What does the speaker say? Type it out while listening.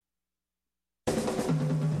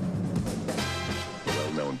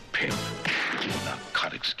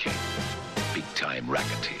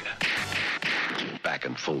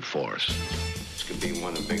full force. This could be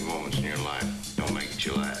one of the big moments in your life. Don't make it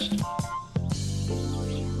your last.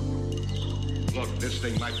 Look, this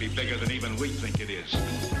thing might be bigger than even we think it is.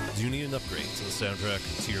 Do you need an upgrade to the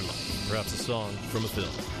soundtrack to your life? Perhaps a song from a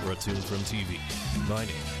film or a tune from TV? My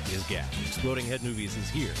name is Gap. Exploding Head Movies is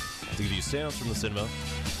here to give you sounds from the cinema,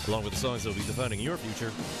 along with the songs that will be defining your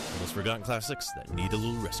future, and those forgotten classics that need a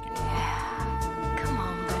little rescue. Yeah, come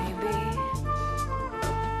on, baby.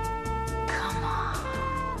 Come on.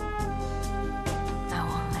 I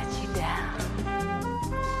won't let you down.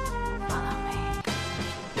 Follow me.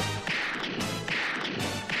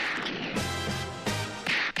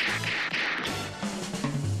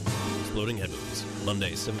 Exploding Head Movies,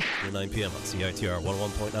 Mondays, 7 to 9 p.m. on CITR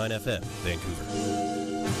 101.9 FM, Vancouver.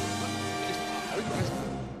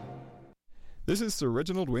 This is Sir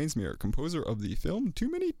Reginald Wainsmere, composer of the film Too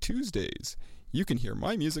Many Tuesdays. You can hear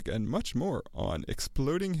my music and much more on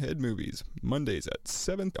Exploding Head Movies, Mondays at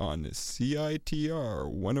 7 on CITR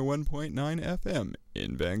 101.9 FM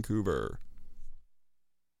in Vancouver.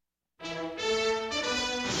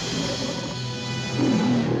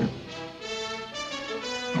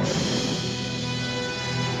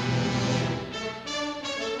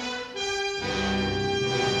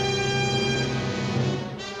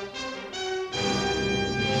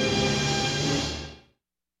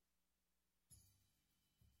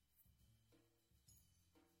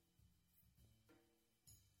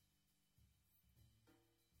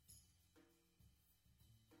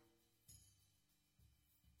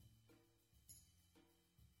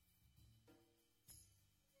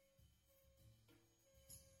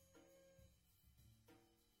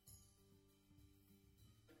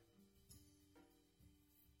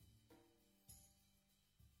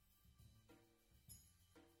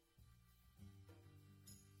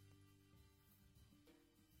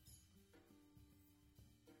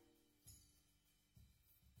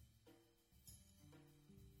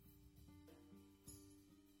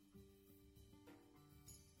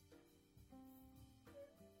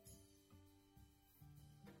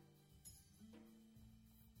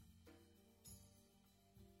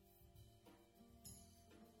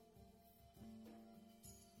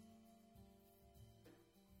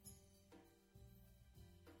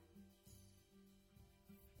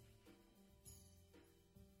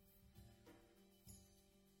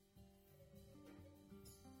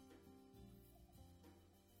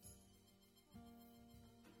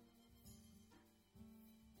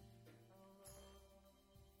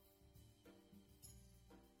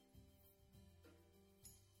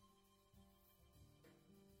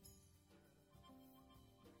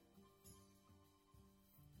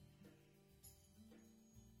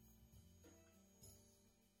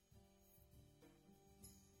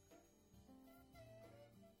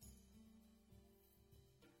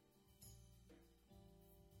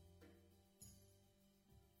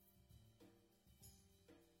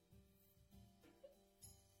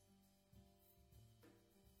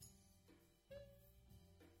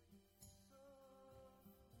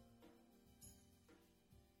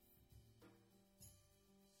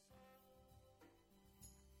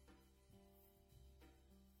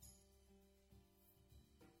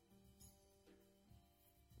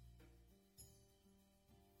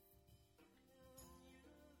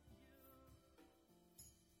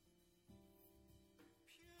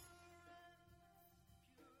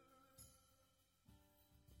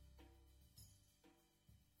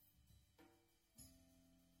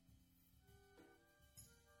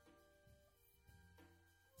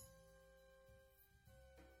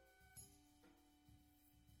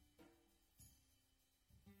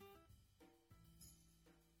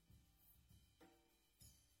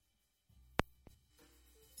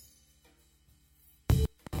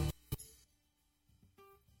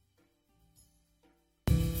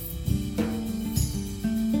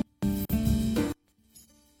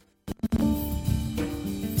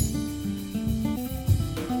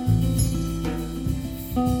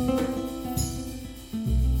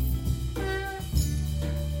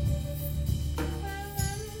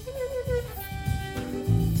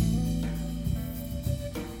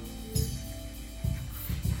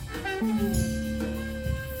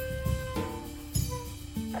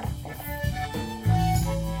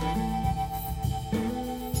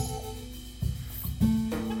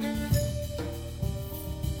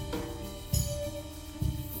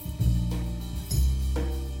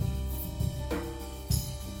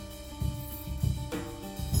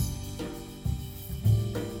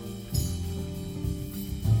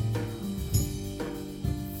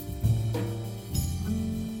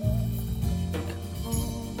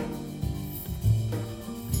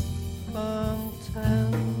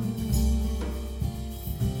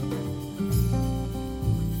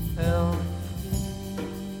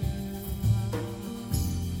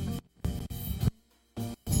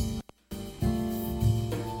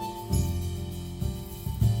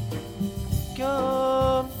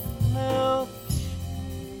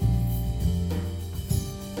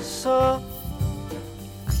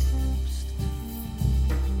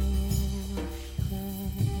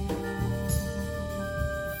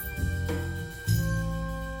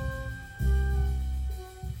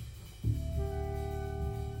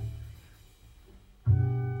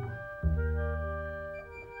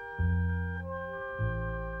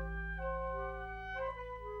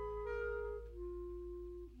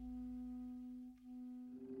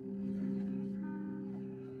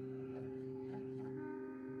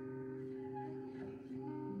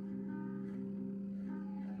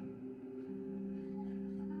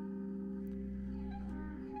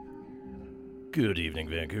 Good evening,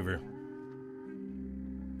 Vancouver.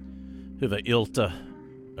 Hyvää ilta,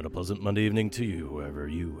 and a pleasant Monday evening to you, wherever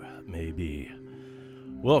you may be.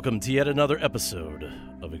 Welcome to yet another episode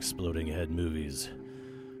of Exploding Head Movies.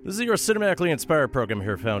 This is your cinematically inspired program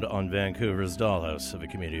here found on Vancouver's Dollhouse of a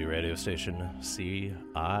community radio station, CITR.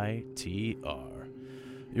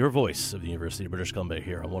 Your voice of the University of British Columbia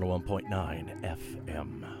here on 101.9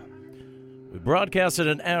 FM. We broadcast at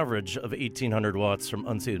an average of 1,800 watts from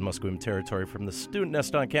unceded Musqueam territory from the student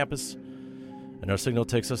nest on campus, and our signal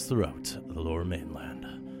takes us throughout the lower mainland.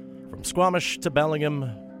 From Squamish to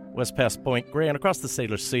Bellingham, west past Point Grey, and across the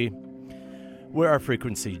Sailor Sea, where our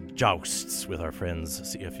frequency jousts with our friends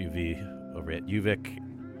CFUV over at UVic,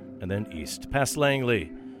 and then east past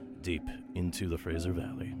Langley, deep into the Fraser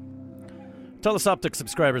Valley. Telesoptic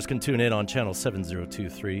subscribers can tune in on channel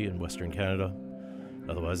 7023 in Western Canada.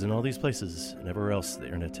 Otherwise, in all these places and everywhere else the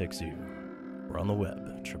internet takes you, we're on the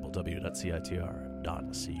web,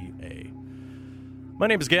 www.citr.ca. My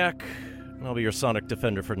name is Gak, and I'll be your sonic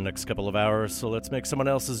defender for the next couple of hours, so let's make someone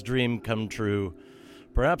else's dream come true.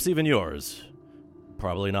 Perhaps even yours.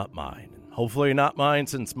 Probably not mine. And hopefully not mine,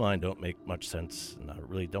 since mine don't make much sense, and I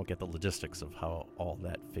really don't get the logistics of how all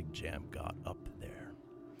that fig jam got up there.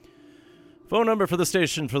 Phone number for the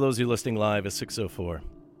station for those of you listening live is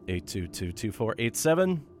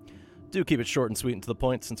 604-822-2487. Do keep it short and sweet and to the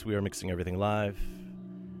point, since we are mixing everything live.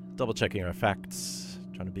 Double checking our facts,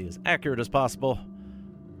 trying to be as accurate as possible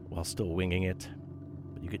while still winging it.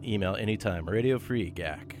 But you can email anytime,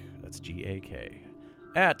 radiofreegak, that's G-A-K,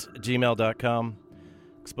 at gmail.com.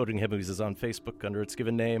 Exploding Head Movies is on Facebook under its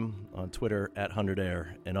given name, on Twitter at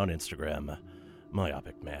 100air, and on Instagram,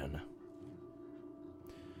 Myopic Man.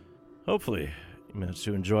 Hopefully, you managed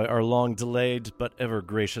to enjoy our long-delayed but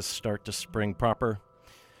ever-gracious start to spring proper.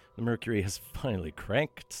 The mercury has finally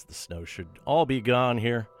cranked. The snow should all be gone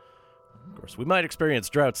here. Of course, we might experience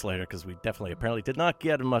droughts later, because we definitely apparently did not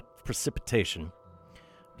get much precipitation,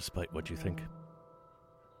 despite what you think.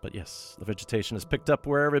 But yes, the vegetation has picked up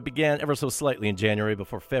wherever it began ever so slightly in January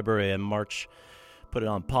before February and March put it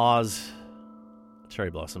on pause. The cherry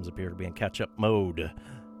blossoms appear to be in catch-up mode,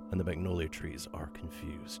 and the magnolia trees are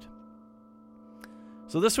confused.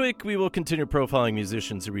 So this week, we will continue profiling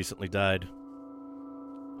musicians who recently died.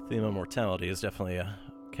 The theme of mortality has definitely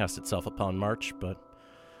cast itself upon March, but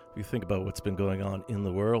if you think about what's been going on in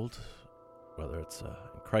the world, whether it's in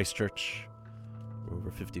Christchurch, where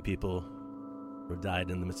over 50 people were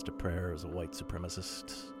died in the midst of prayer as a white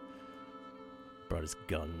supremacist brought his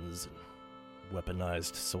guns and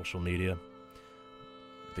weaponized social media.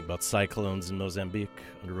 Think about cyclones in Mozambique,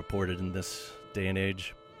 underreported in this day and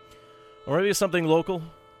age. Or maybe something local.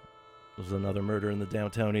 There's another murder in the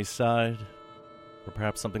downtown east side. Or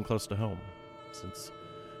perhaps something close to home, since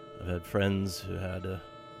I've had friends who had a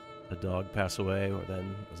dog pass away, or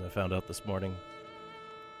then, as I found out this morning,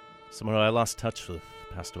 someone who I lost touch with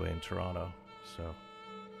passed away in Toronto. So,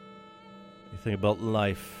 you think about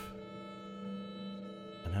life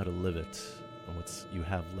and how to live it, and what you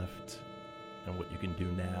have left, and what you can do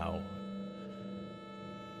now.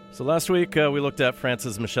 So last week, we looked at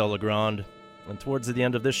France's Michel Legrand, and towards the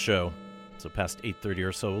end of this show, so past 8:30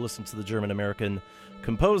 or so, we'll listen to the German-American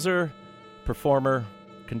composer, performer,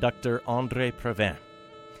 conductor André Previn.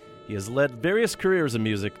 He has led various careers in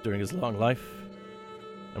music during his long life,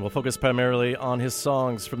 and we'll focus primarily on his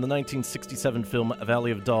songs from the 1967 film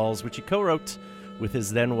Valley of Dolls, which he co-wrote with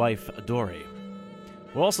his then-wife, Dory.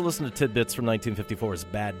 We'll also listen to tidbits from 1954's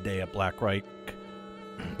Bad Day at Black Rock.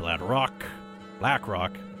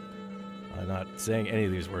 I'm not saying any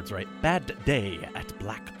of these words right. Bad Day at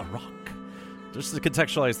Black Rock. Just to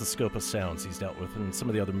contextualize the scope of sounds he's dealt with and some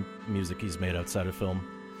of the other music he's made outside of film.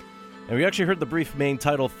 And we actually heard the brief main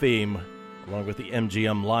title theme, along with the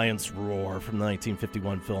MGM Lion's Roar from the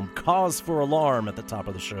 1951 film Cause for Alarm at the top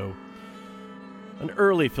of the show. An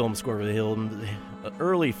early film score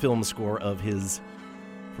of his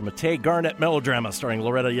from a Tay Garnett melodrama starring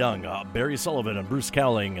Loretta Young, Barry Sullivan, and Bruce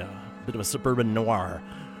Cowling, a bit of a suburban noir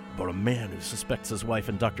about a man who suspects his wife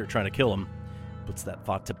and doctor are trying to kill him, puts that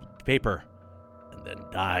thought to paper, and then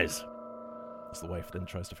dies, as the wife then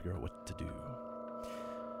tries to figure out what to do.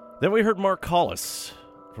 Then we heard Mark Hollis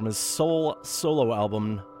from his solo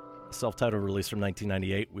album, self-titled release from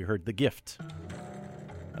 1998. We heard The Gift,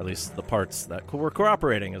 at least the parts that were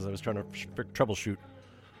cooperating as I was trying to troubleshoot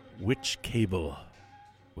which cable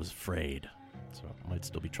was frayed. So I might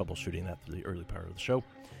still be troubleshooting that through the early part of the show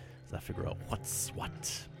as I figure out what's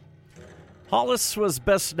what. Hollis was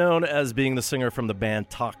best known as being the singer from the band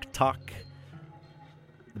Talk Talk.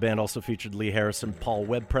 The band also featured Lee Harris and Paul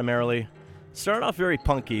Webb primarily. Started off very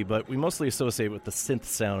punky, but we mostly associate with the synth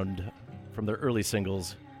sound from their early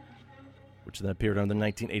singles, which then appeared on the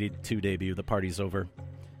 1982 debut, The Party's Over.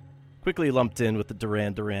 Quickly lumped in with the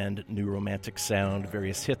Duran Duran new romantic sound,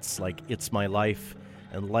 various hits like It's My Life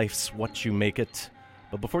and Life's What You Make It.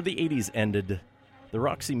 But before the 80s ended, the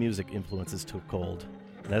Roxy music influences took hold.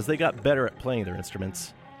 And as they got better at playing their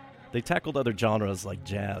instruments, they tackled other genres like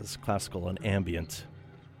jazz, classical, and ambient,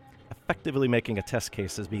 effectively making a test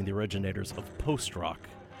case as being the originators of post-rock,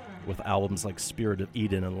 with albums like Spirit of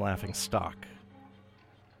Eden and Laughing Stock.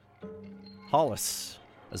 Hollis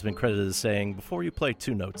has been credited as saying, before you play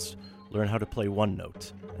two notes, learn how to play one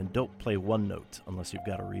note, and don't play one note unless you've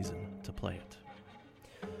got a reason to play it.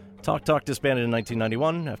 Talk Talk disbanded in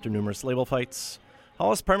 1991 after numerous label fights.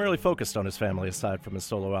 Hollis primarily focused on his family aside from his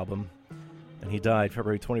solo album, and he died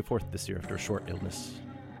February 24th this year after a short illness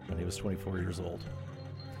when he was 24 years old.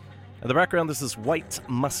 In the background, this is White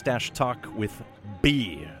Mustache Talk with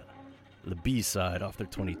B, the B-side off their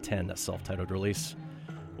 2010 self-titled release.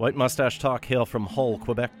 White Mustache Talk hail from Hull,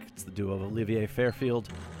 Quebec. It's the duo of Olivier Fairfield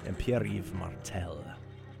and Pierre-Yves Martel.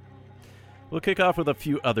 We'll kick off with a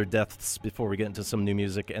few other deaths before we get into some new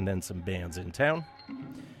music and then some bands in town.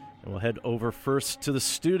 And we'll head over first to the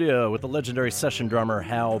studio with the legendary session drummer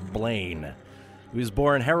Hal Blaine. He was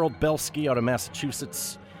born Harold Belsky out of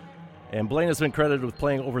Massachusetts. And Blaine has been credited with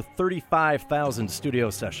playing over 35,000 studio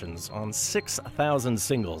sessions on 6,000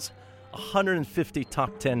 singles, 150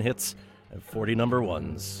 top 10 hits, and 40 number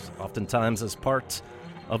ones, oftentimes as part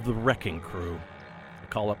of the Wrecking Crew, a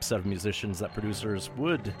call-up set of musicians that producers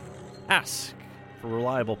would ask for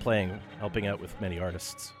reliable playing, helping out with many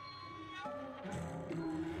artists.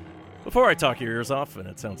 Before I talk your ears off, and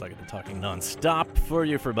it sounds like I've been talking non-stop for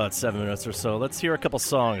you for about 7 minutes or so, let's hear a couple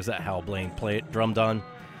songs that Hal Blaine drummed on.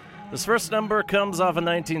 This first number comes off a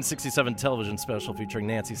 1967 television special featuring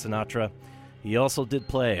Nancy Sinatra. He also did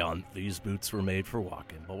play on These Boots Were Made for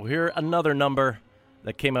Walking. But we'll hear another number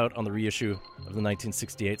that came out on the reissue of the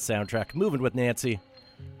 1968 soundtrack, Moving with Nancy.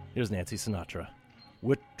 Here's Nancy Sinatra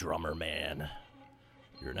with Drummer Man.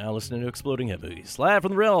 You're now listening to Exploding Head Movies, live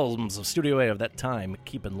from the realms of Studio A of that time,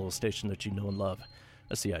 keeping the little station that you know and love,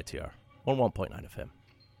 a CITR, 101.9 FM,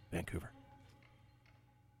 Vancouver.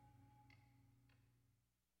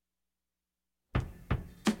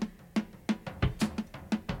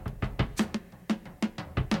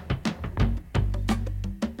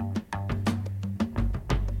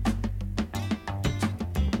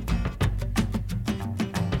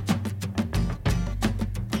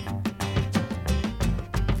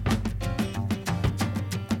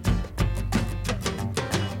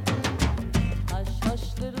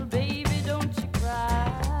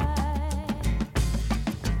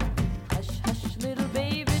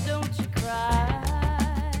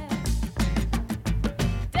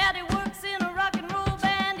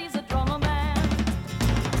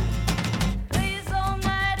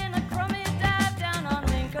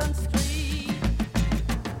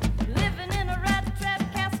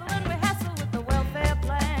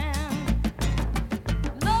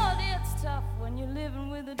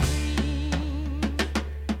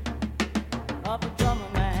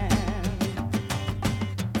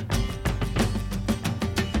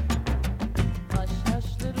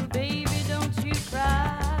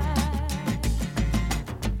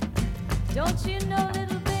 Don't you know,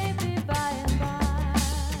 little baby, by and by,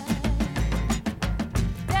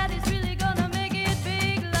 Daddy's really gonna make it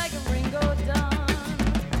big like a Ringo Dunn.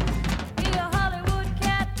 Be a Hollywood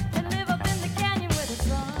cat and live up in the canyon where the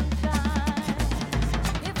sun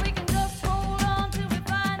shines. If we can just hold on till we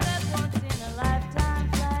find that once in a lifetime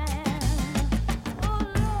plan. Oh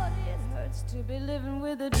Lord, it hurts to be living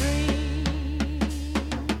with a dream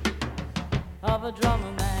of a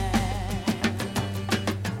drummer man.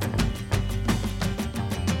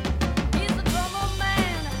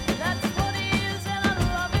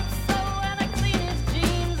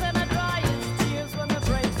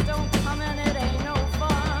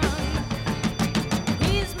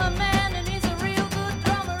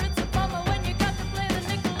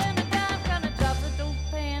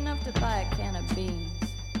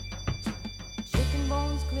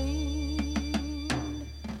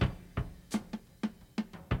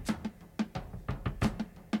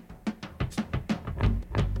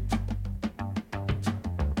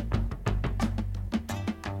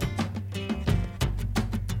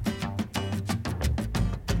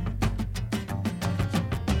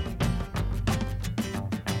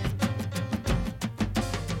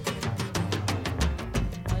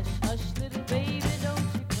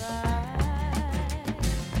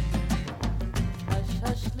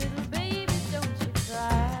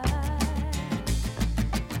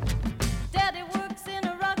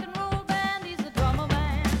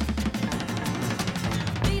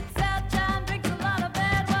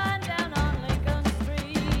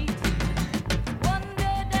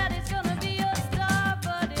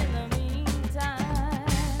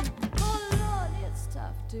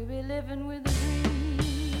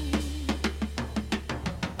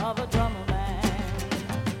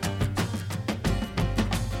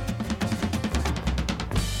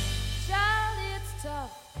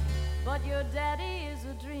 that your daddy is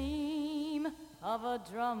a dream of a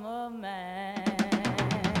drummer man.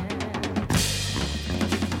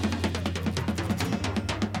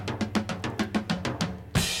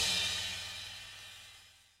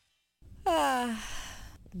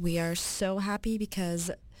 We are so happy because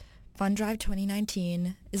Fun Drive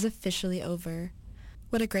 2019 is officially over.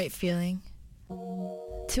 What a great feeling.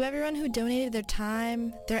 To everyone who donated their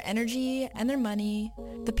time, their energy, and their money,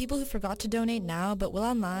 the people who forgot to donate now but will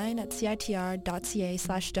online at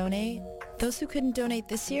citr.ca/donate, those who couldn't donate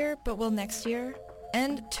this year but will next year,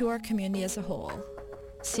 and to our community as a whole.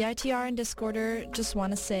 CITR and Discorder just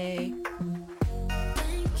want to say...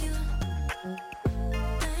 Thank you.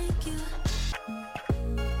 Thank you.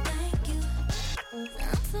 Thank you.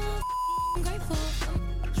 I'm so grateful.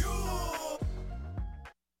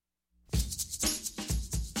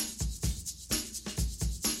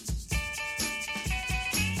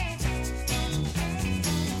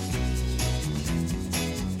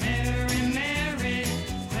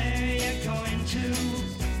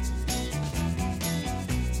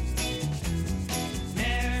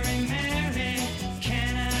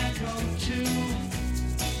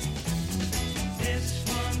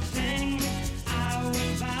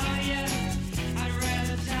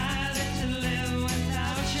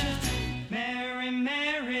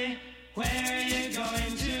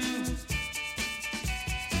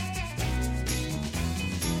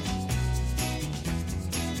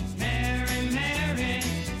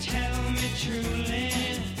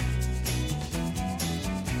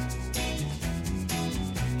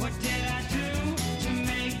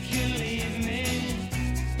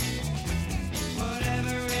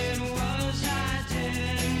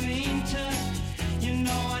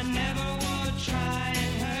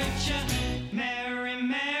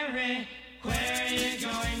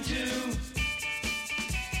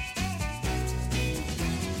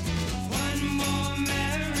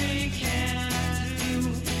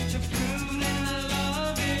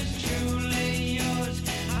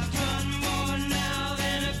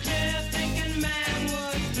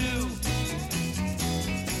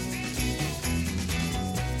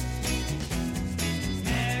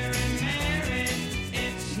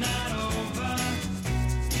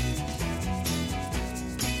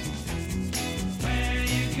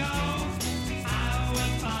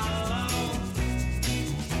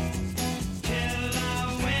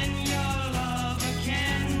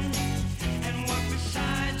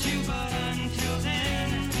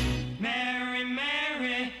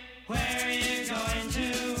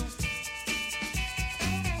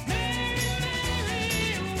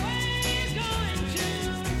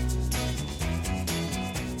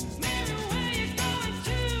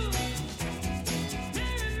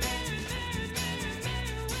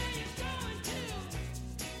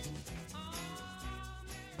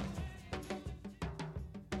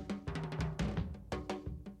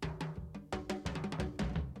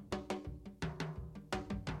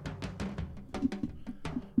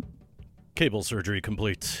 Cable surgery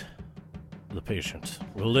complete. The patient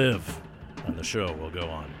will live, and the show will go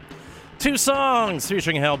on. 2 songs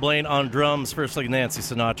featuring Hal Blaine on drums. Firstly, Nancy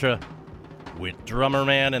Sinatra with Drummer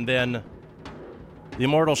Man, and then the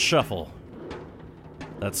Immortal Shuffle.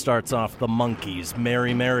 That starts off the Monkees,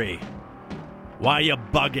 Mary Mary. Why You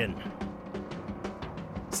Buggin'?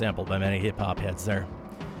 Sampled by many hip-hop heads there.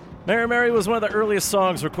 Mary Mary was one of the earliest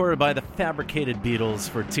songs recorded by the Fabricated Beatles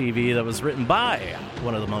for TV that was written by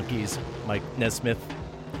one of the Monkees, Mike Nesmith.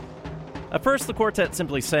 At first, the quartet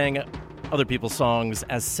simply sang other people's songs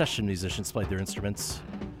as session musicians played their instruments.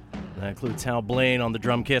 That includes Hal Blaine on the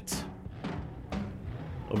drum kit.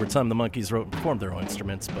 Over time, the Monkees wrote and performed their own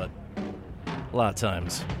instruments, but a lot of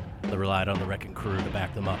times they relied on the Wrecking Crew to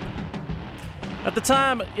back them up. At the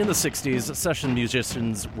time, in the 60s, session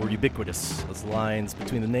musicians were ubiquitous, as lines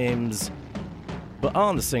between the names but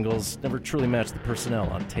on the singles never truly matched the personnel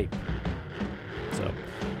on tape. So,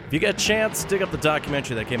 if you get a chance, dig up the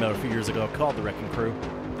documentary that came out a few years ago called The Wrecking Crew.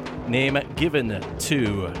 Name given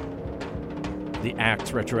to the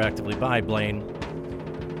act retroactively by Blaine.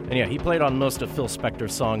 And yeah, he played on most of Phil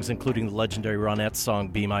Spector's songs, including the legendary Ronettes song,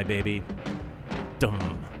 Be My Baby.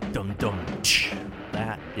 Dum, dum, dum, tch.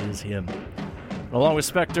 That is him. Along with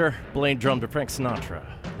Spector, Blaine drummed with Frank Sinatra,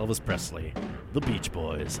 Elvis Presley, the Beach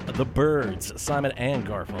Boys, the Byrds, Simon and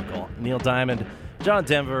Garfunkel, Neil Diamond, John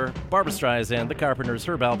Denver, Barbra Streisand, the Carpenters,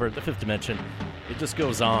 Herb Alpert, the Fifth Dimension. It just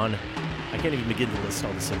goes on. I can't even begin to list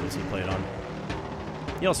all the singles he played on.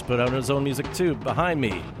 He also put out his own music too. Behind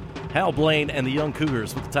me, Hal Blaine and the Young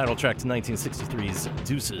Cougars with the title track to 1963's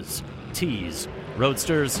Deuces, Tees,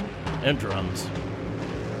 Roadsters, and Drums.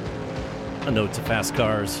 A note to fast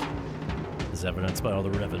cars. as evidenced by all the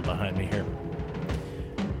revving behind me here.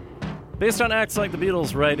 Based on acts like the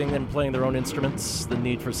Beatles writing and playing their own instruments, the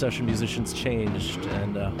need for session musicians changed,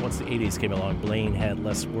 and once the 80s came along, Blaine had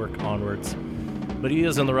less work onwards. But he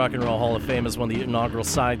is in the Rock and Roll Hall of Fame as one of the inaugural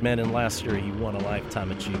sidemen, and last year he won a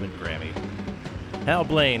Lifetime Achievement Grammy. Hal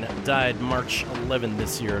Blaine died March 11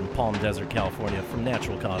 this year in Palm Desert, California, from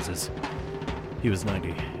natural causes. He was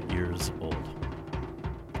 90 years old.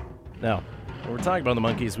 Now, when we're talking about the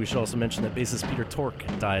Monkees, we should also mention that bassist Peter Tork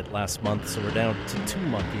died last month, so we're down to 2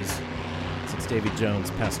 Monkees since Davy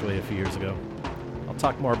Jones passed away a few years ago. I'll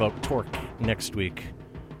talk more about Tork next week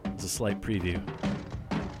as a slight preview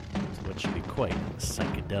to what should be quite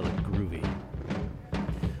psychedelic groovy.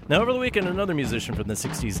 Now, over the weekend, another musician from the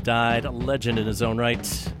 60s died, a legend in his own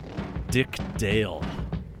right, Dick Dale,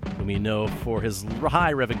 whom we know for his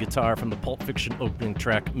high-revving guitar from the Pulp Fiction opening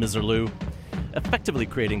track, Miserlou, effectively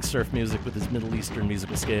creating surf music with his Middle Eastern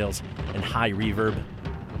musical scales and high reverb,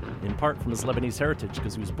 in part from his Lebanese heritage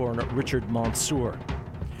because he was born Richard Mansour.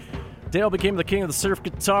 Dale became the king of the surf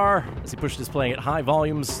guitar as he pushed his playing at high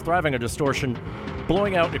volumes, thriving on distortion,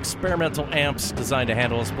 blowing out experimental amps designed to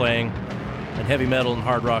handle his playing, and heavy metal and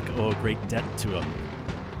hard rock owe a great debt to him,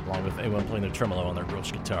 along with anyone playing their tremolo on their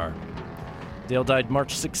Grouch guitar. Dale died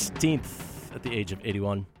March 16th at the age of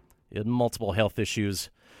 81. He had multiple health issues,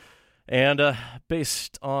 and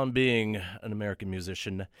based on being an American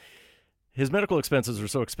musician, his medical expenses were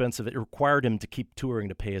so expensive it required him to keep touring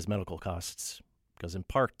to pay his medical costs, because in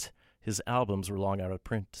part, his albums were long out of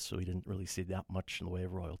print, so he didn't really see that much in the way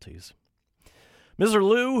of royalties. Mr.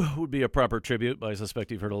 Lou would be a proper tribute, but I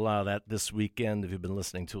suspect you've heard a lot of that this weekend if you've been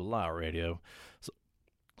listening to a lot of radio.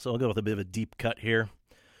 So I'll go with a bit of a deep cut here.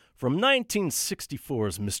 From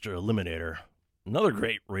 1964's Mr. Eliminator, another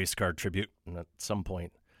great race car tribute, and at some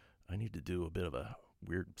point, I need to do a bit of a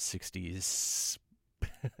weird 60s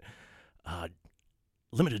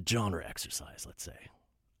limited genre exercise, let's say.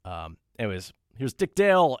 Anyways, here's Dick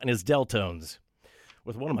Dale and his Deltones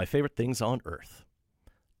with one of my favorite things on earth,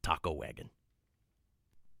 Taco Wagon.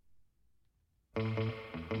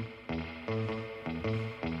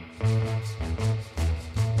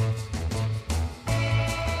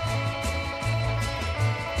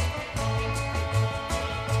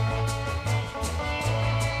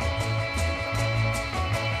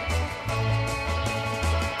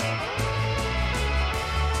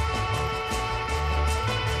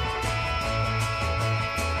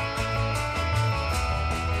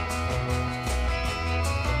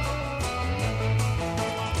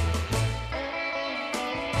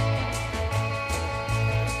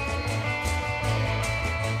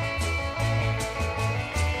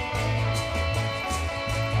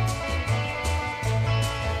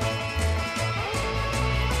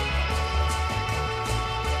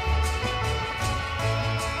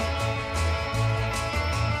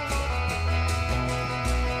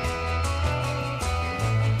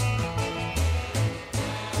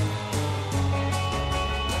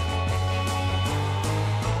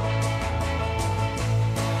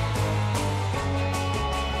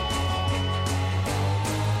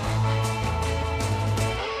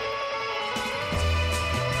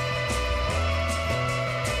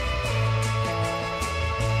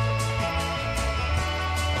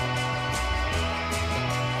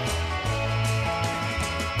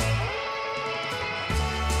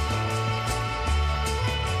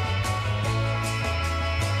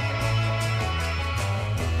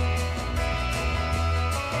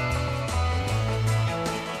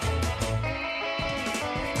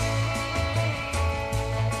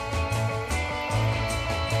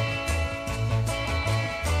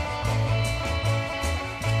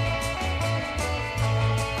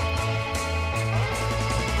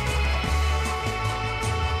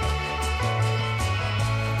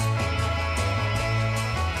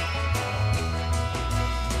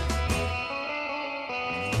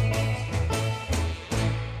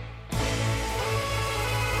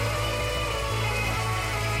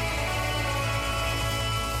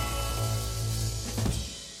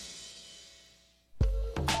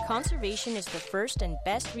 Conservation is the first and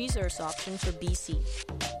best resource option for BC.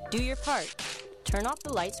 Do your part. Turn off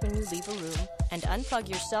the lights when you leave a room and unplug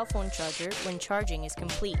your cell phone charger when charging is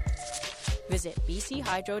complete. Visit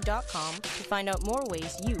bchydro.com to find out more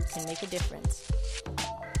ways you can make a difference.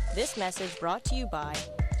 This message brought to you by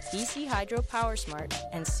BC Hydro Power Smart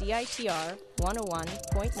and CITR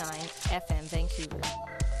 101.9 FM Vancouver.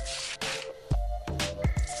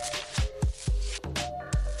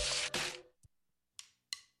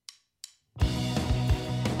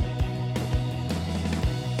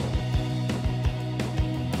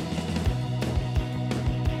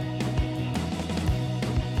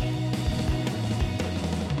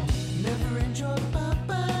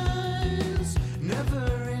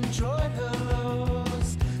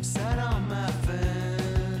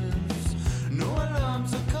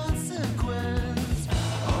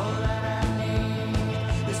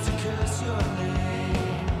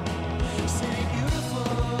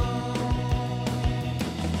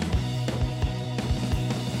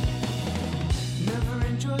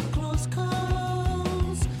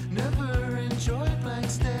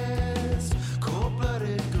 best.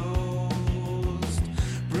 Cold-blooded ghost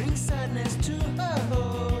brings sadness to a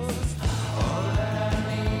host. All that I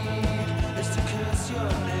need is to curse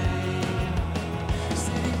your name.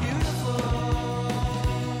 City beautiful.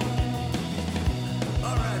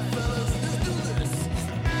 All right, fellas, let's do this.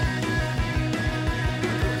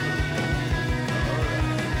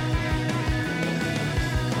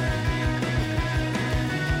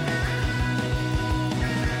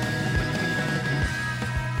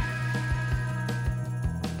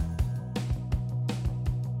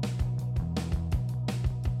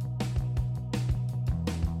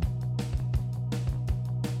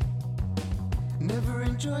 Never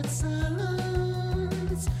enjoyed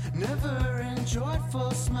silence, never enjoyed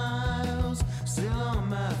false smiles. Still on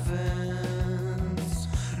my fence,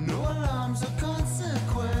 no alarms or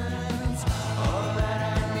consequence. All that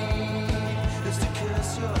I need is to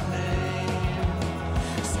curse your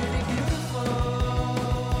name. City beautiful.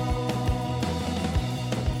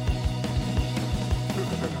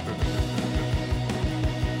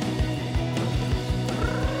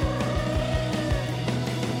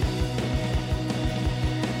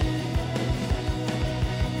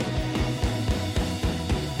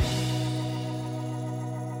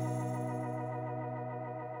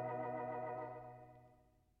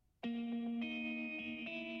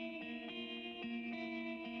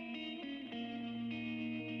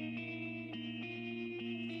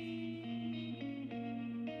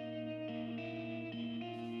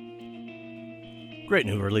 Great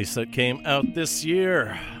new release that came out this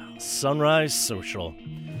year, Sunrise Social.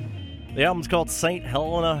 The album's called St.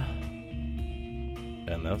 Helena,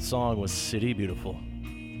 and that song was City Beautiful.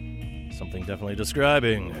 Something definitely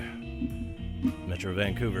describing Metro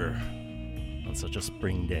Vancouver on such a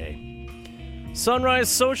spring day. Sunrise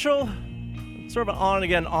Social, sort of an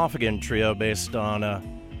on-again, off-again trio based on the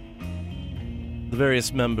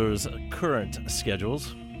various members' current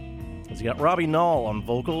schedules. As you got Robbie Nall on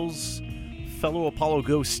vocals, fellow Apollo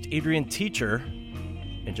Ghost Adrian Teacher,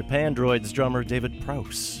 and Japan Droids drummer David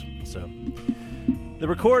Prowse. So, they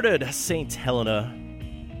recorded St. Helena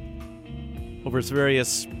over its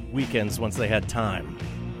various weekends once they had time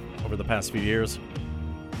over the past few years.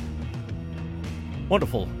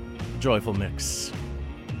 Wonderful, joyful mix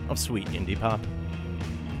of sweet indie pop.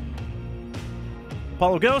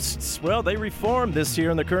 Apollo Ghosts, well, they reformed this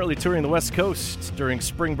year and they're currently touring the West Coast during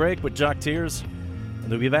spring break with Jock Tears.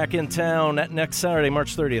 And they'll be back in town next Saturday,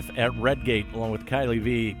 March 30th at Redgate, along with Kylie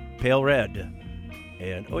V, Pale Red,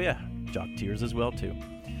 and, oh yeah, Jock Tears as well, too.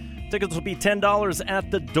 Tickets will be $10 at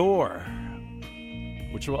the door,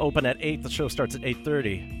 which will open at 8. The show starts at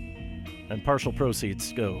 8:30, and partial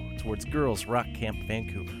proceeds go towards Girls Rock Camp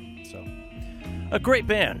Vancouver. So, a great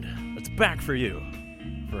band that's back for you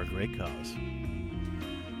for a great cause.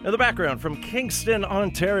 In the background, from Kingston,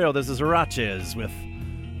 Ontario, this is Huaraches with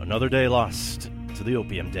Another Day Lost to the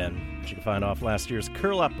Opium Den, which you can find off last year's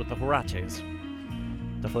Curl Up with the Huaraches.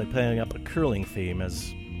 Definitely playing up a curling theme,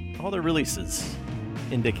 as all their releases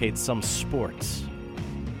indicate some sports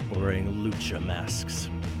wearing lucha masks.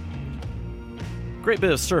 Great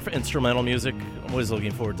bit of surf instrumental music. I'm always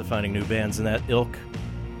looking forward to finding new bands in that ilk.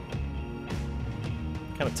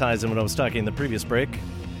 Kind of ties in what I was talking in the previous break,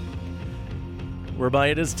 whereby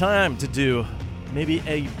it is time to do maybe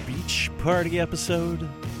a beach party episode.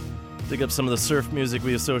 Dig up some of the surf music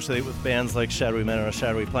we associate with bands like Shadowy Men on a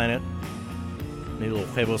Shadowy Planet. Maybe a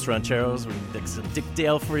little Huevos Rancheros. We can dig some Dick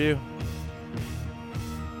Dale for you.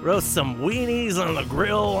 Roast some weenies on the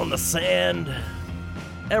grill on the sand.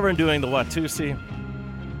 Everyone doing the Watusi.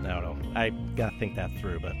 I don't know. I gotta think that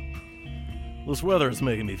through, but this weather is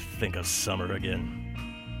making me think of summer again.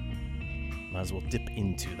 Might as well dip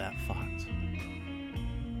into that thought.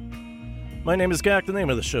 My name is Gak, the name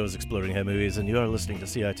of the show is Exploding Head Movies, and you are listening to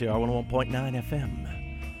CITR 101.9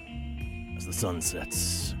 FM as the sun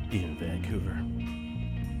sets in Vancouver.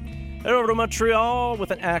 Head over to Montreal with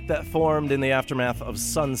an act that formed in the aftermath of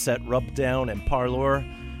Sunset, Rubdown, and Parlour.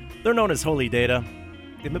 They're known as Holy Data.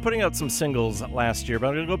 They've been putting out some singles last year, but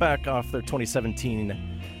I'm going to go back off their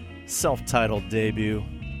 2017 self-titled debut.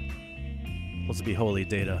 Supposed to be Holy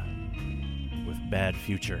Data with Bad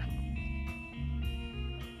Future.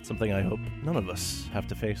 Something I hope none of us have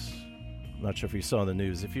to face. I'm not sure if you saw in the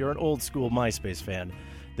news. If you're an old school MySpace fan,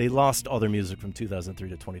 they lost all their music from 2003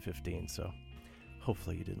 to 2015, so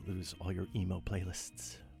hopefully you didn't lose all your emo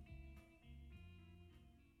playlists.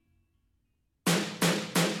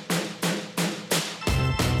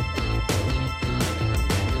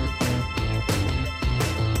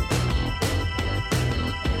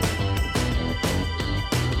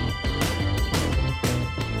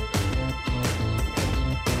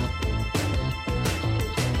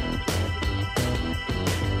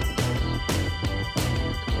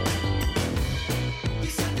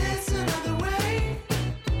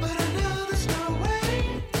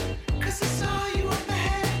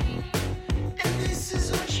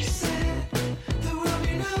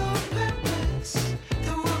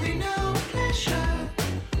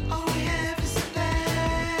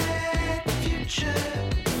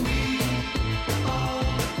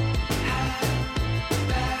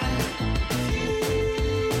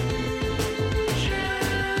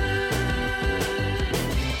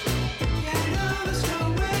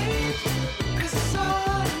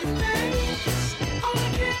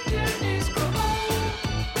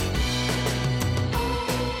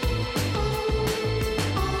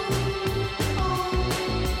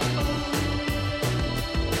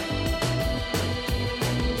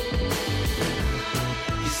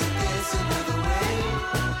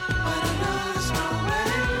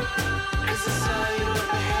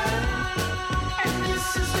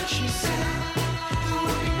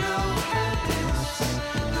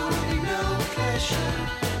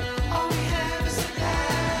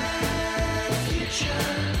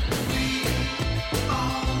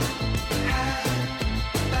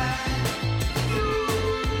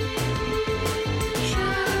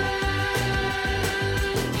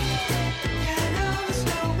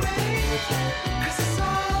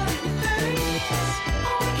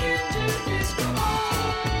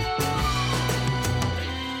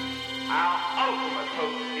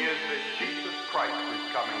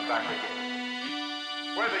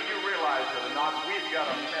 out we've got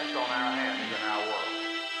a mess on our hands in our world.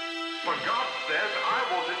 For God says, I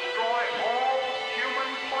will destroy all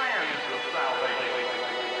human plans of salvation,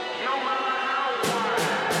 no matter how wide.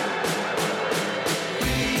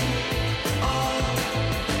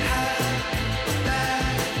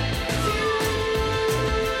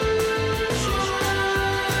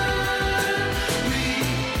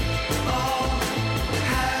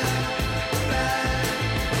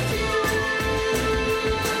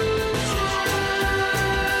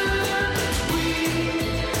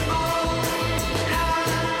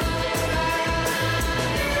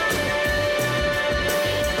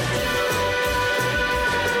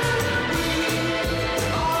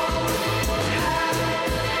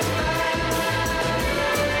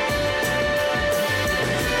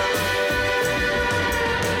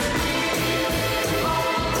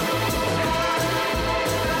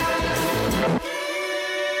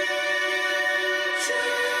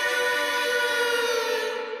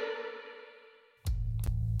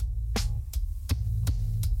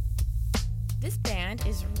 This band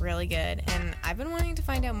is really good, and I've been wanting to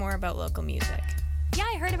find out more about local music. Yeah,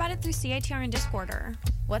 I heard about it through CITR and Discorder.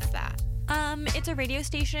 What's that? It's a radio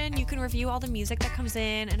station. You can review all the music that comes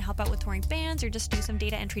in and help out with touring bands or just do some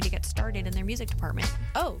data entry to get started in their music department.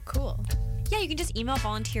 Oh, cool. Yeah, you can just email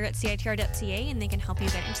volunteer@citr.ca and they can help you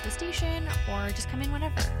get into the station or just come in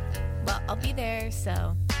whenever. Well, I'll be there,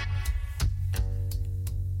 so...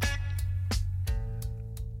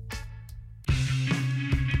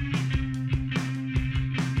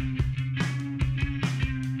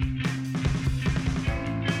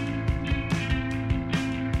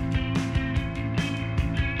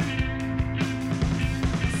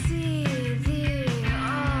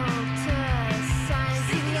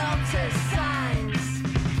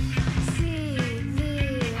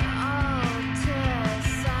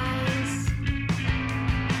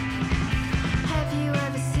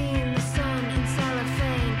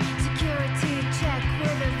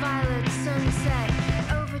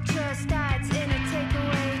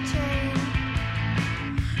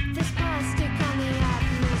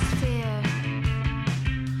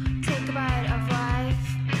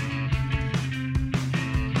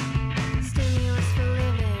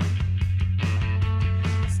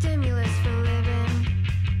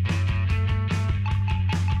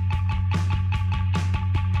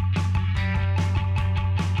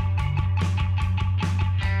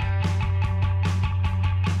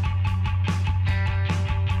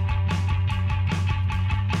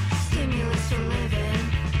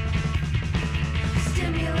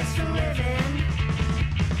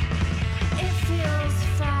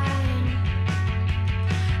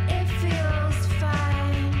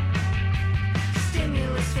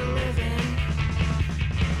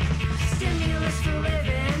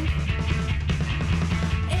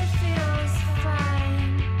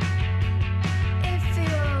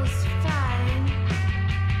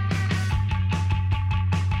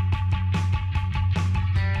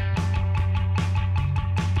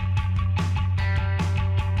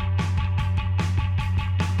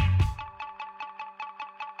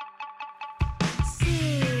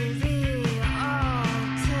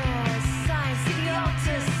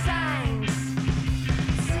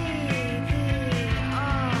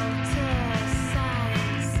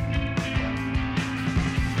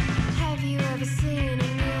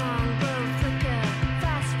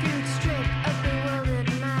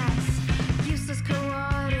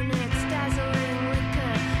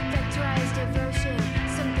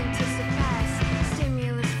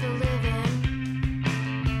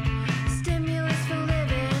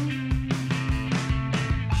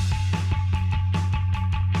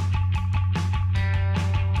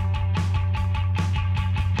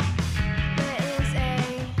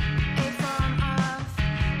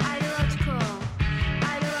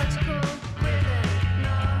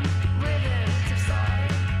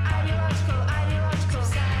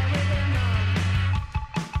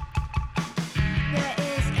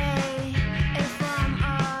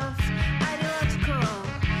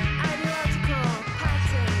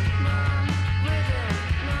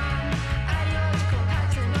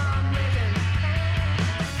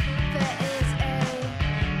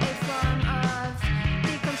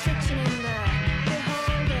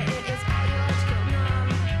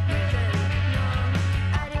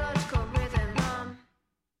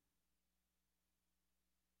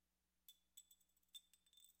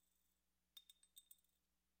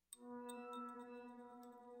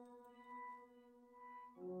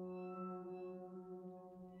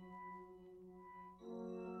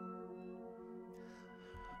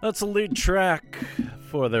 That's the lead track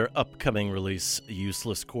for their upcoming release,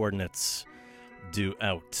 Useless Coordinates. due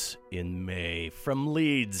out in May. From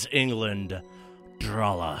Leeds, England,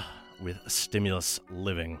 Drala with Stimulus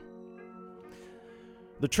Living.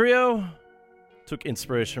 The trio took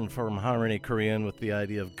inspiration from Harmony Korine with the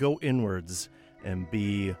idea of go inwards and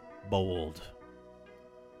be bold.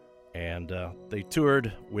 And they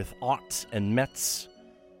toured with Ott and Metz,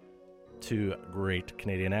 two great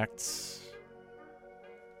Canadian acts.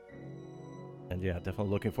 And yeah, definitely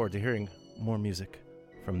looking forward to hearing more music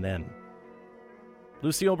from them.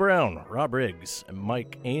 Lucille Brown, Rob Riggs, and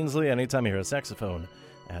Mike Ainsley. Anytime you hear a saxophone,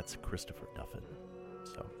 that's Christopher Duffin.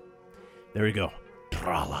 So, there you go.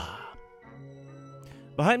 Drala.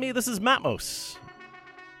 Behind me, this is Matmos,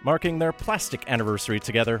 marking their plastic anniversary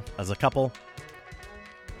together as a couple.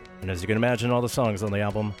 And as you can imagine, all the songs on the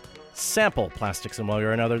album sample plastics in one way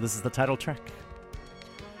or another. This is the title track.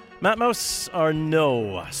 Matmos are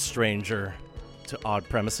no stranger to odd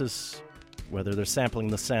premises, whether they're sampling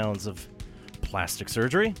the sounds of plastic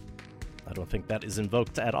surgery. I don't think that is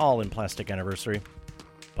invoked at all in Plastic Anniversary,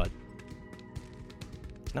 but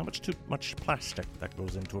not too much plastic that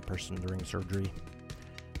goes into a person during surgery.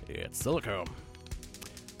 It's silicone.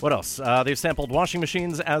 What else? They've sampled washing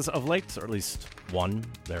machines as of late, or at least one,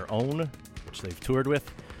 their own, which they've toured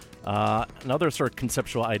with. And other sort of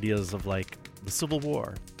conceptual ideas of like the Civil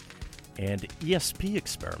War and ESP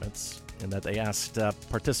experiments, in that they asked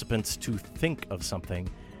participants to think of something,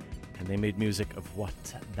 and they made music of what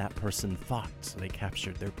that person thought, so they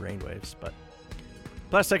captured their brainwaves. But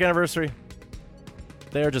Plastic Anniversary,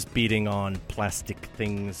 they're just beating on plastic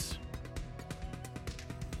things,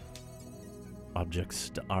 objects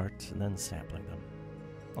to art, and then sampling them.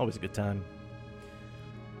 Always a good time.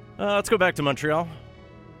 Let's go back to Montreal.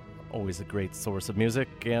 Always a great source of music,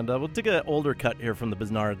 and we'll take an older cut here from the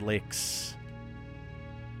Besnard Lakes.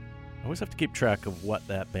 I always have to keep track of what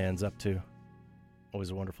that band's up to. Always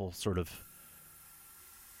a wonderful sort of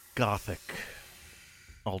gothic,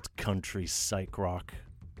 alt-country psych rock.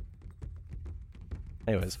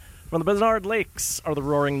 Anyways, from the Besnard Lakes are the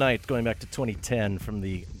Roaring Night, going back to 2010 from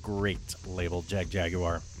the great label Jag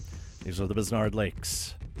Jaguar. These are the Besnard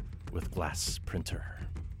Lakes with Glass Printer.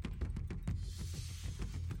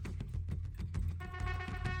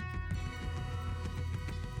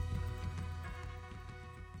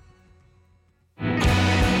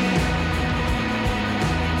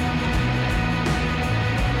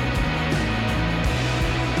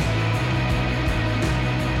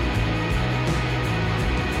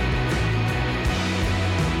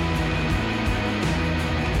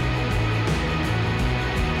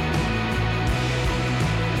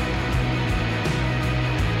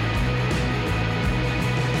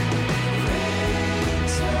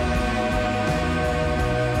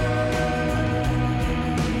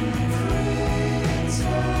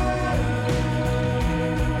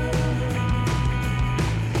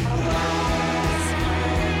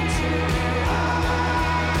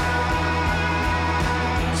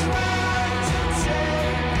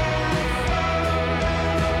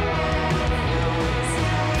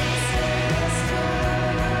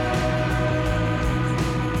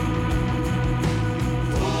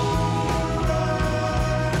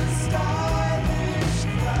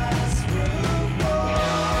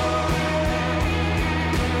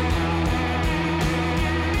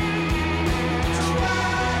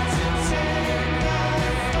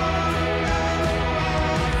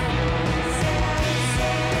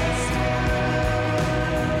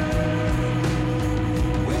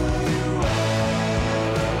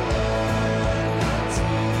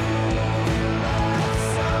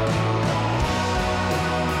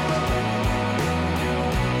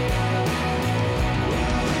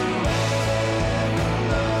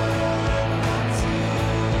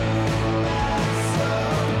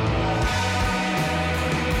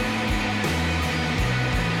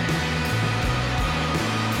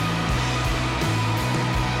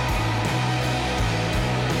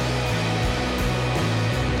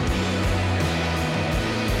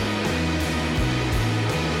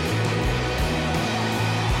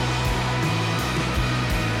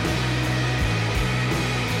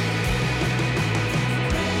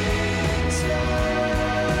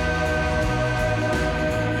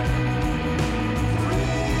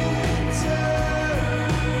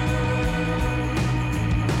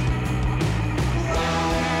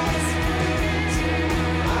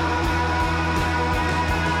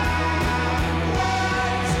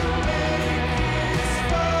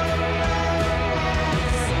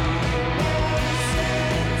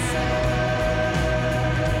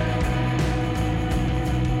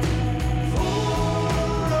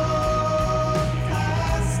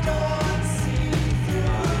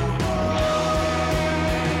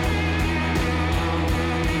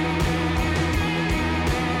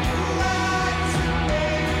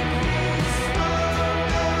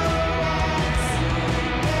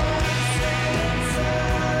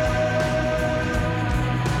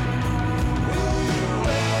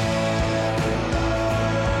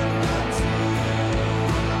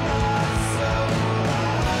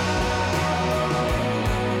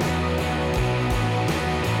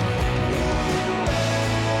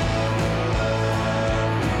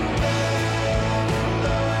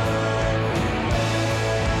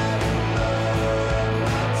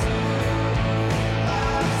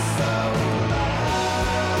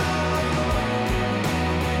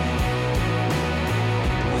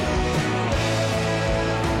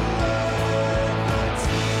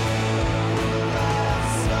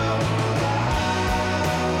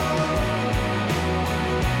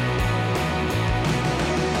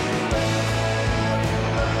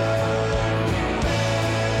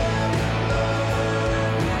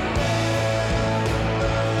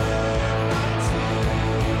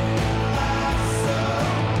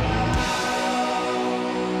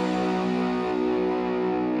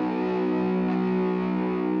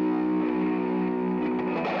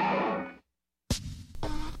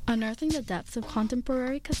 Unearthing the depths of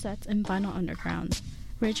contemporary cassettes and vinyl undergrounds,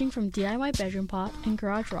 ranging from DIY bedroom pop and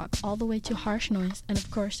garage rock all the way to harsh noise and,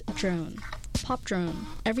 of course, drone. Pop Drone,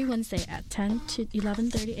 every Wednesday at 10 to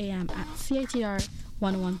 11:30 a.m. at CITR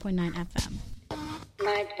 101.9 FM.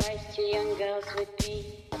 My advice to young girls would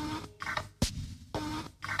be,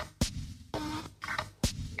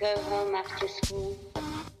 go home after school.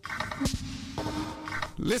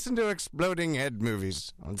 Listen to Exploding Head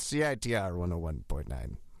Movies on CITR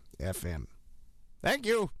 101.9 FM. Thank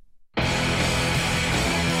you.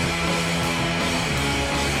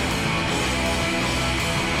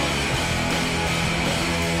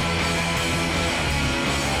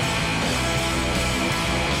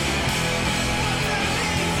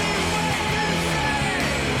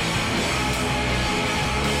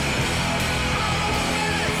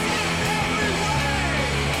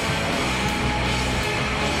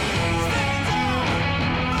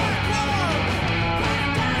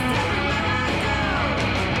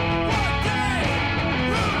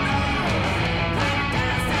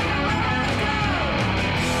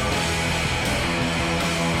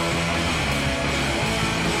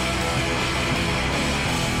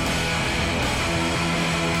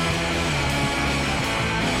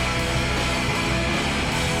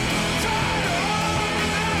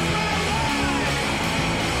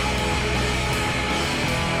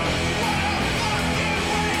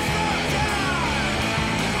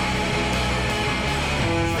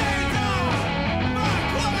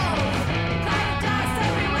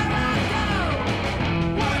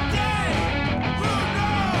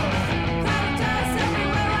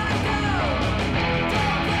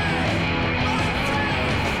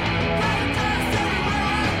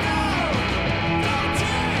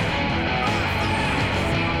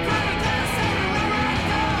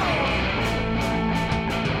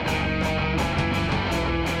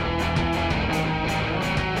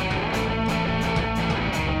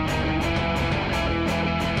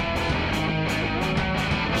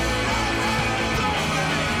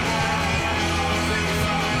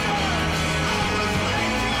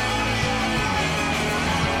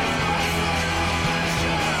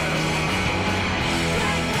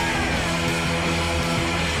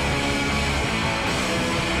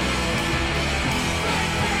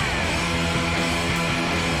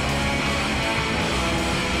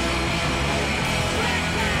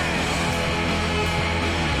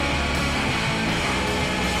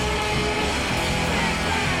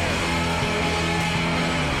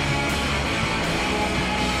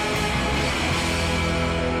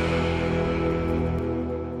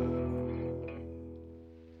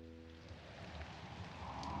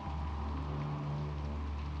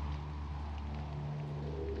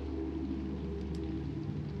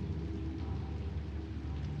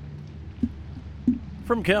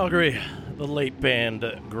 From Calgary, the late band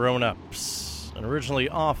Grown Ups, and originally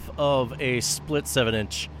off of a split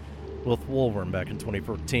 7-inch with Woolworm back in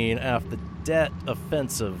 2014 off the Debt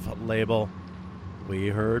Offensive label, we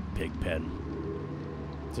heard Pigpen.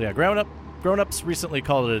 So yeah, Grown Ups recently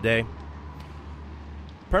called it a day.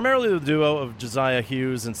 Primarily the duo of Josiah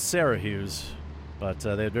Hughes and Sarah Hughes, but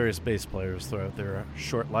they had various bass players throughout their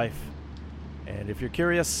short life. And if you're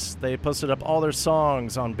curious, they posted up all their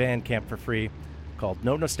songs on Bandcamp for free, called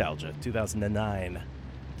No Nostalgia, 2009 to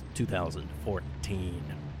 2014.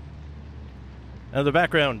 Now the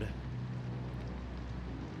background,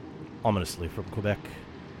 ominously from Quebec,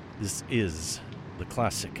 this is the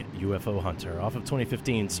classic UFO Hunter off of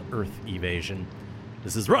 2015's Earth Evasion.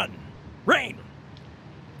 This is Run, Rain!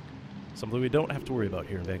 Something we don't have to worry about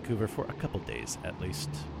here in Vancouver for a couple days at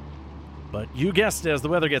least. But you guessed it, as the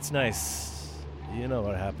weather gets nice, you know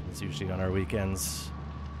what happens usually on our weekends.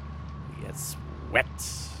 We get wet,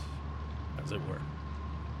 as it were.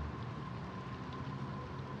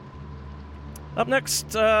 Up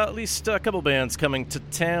next, at least a couple bands coming to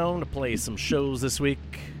town to play some shows this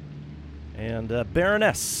week. And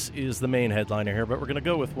Baroness is the main headliner here, but we're going to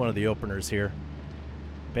go with one of the openers here.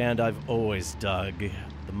 Band I've always dug,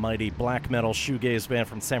 the mighty black metal shoegaze band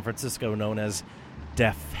from San Francisco known as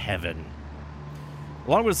Death Heaven.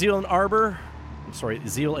 Along with Zeal and Ardor,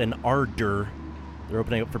 they're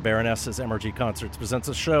opening up for Baroness as MRG Concerts presents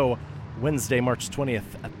a show Wednesday, March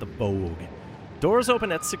 20th at the Vogue. Doors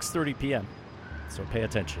open at 6:30 p.m., so pay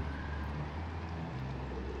attention.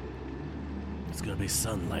 It's going to be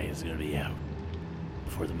sunlight. It's going to be out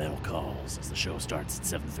before the metal calls as the show starts at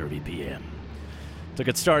 7:30 p.m.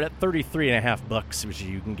 Tickets start at $33.50, which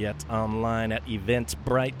you can get online at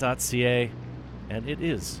eventbrite.ca, and it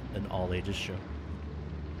is an all-ages show.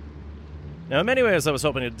 Now, in many ways, I was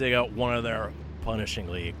hoping to dig out one of their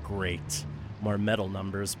punishingly great more metal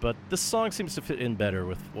numbers, but this song seems to fit in better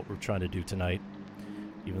with what we're trying to do tonight,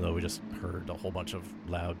 even though we just heard a whole bunch of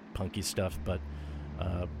loud, punky stuff, but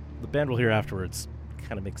the band we'll hear afterwards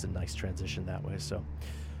kind of makes a nice transition that way. So,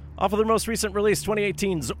 off of their most recent release,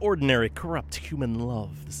 2018's Ordinary Corrupt Human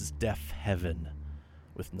Love, this is Deaf Heaven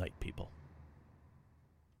with Night People.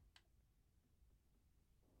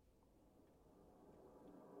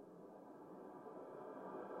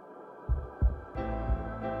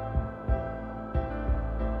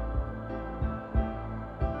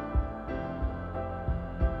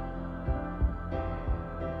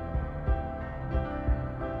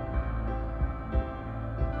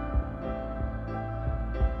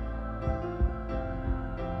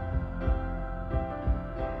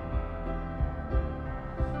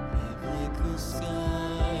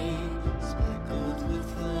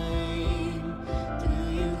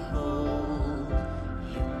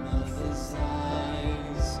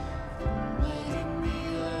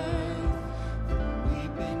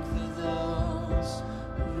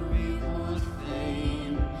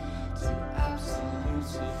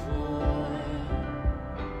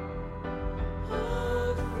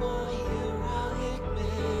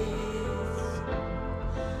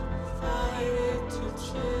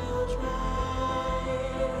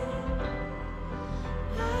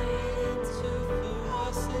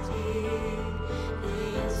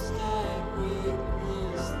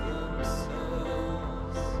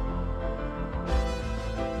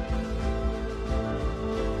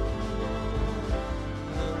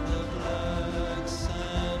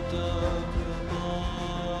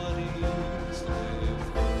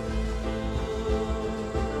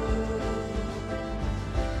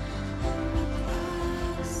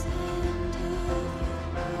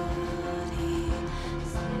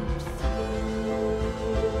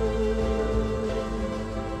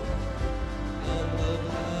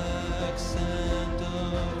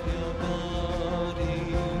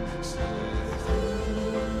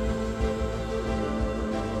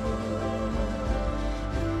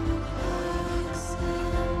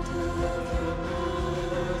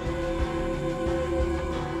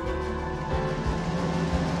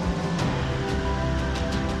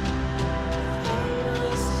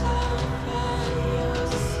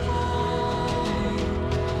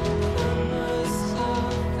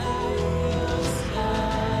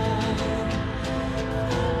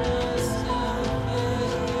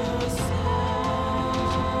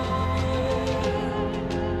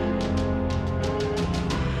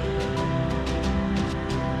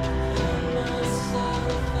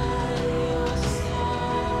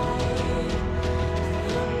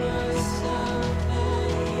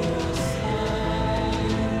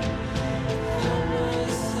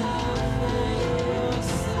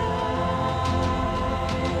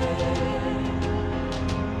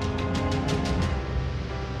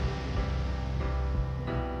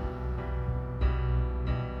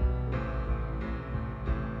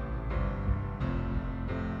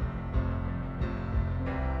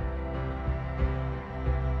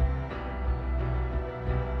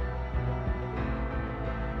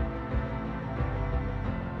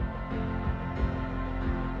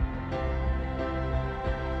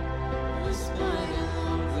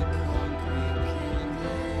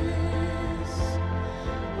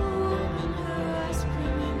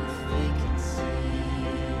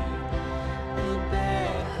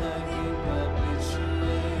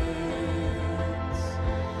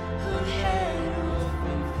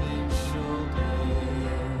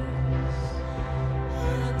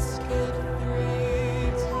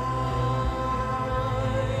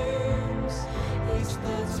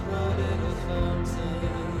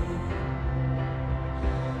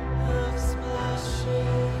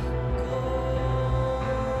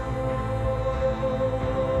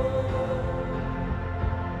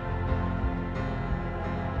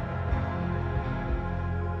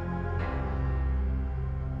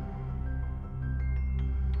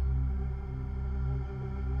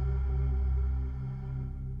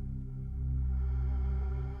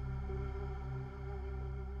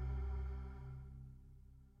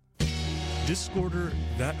 Discorder,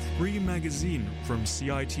 that free magazine from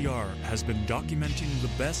CITR, has been documenting the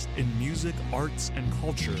best in music, arts, and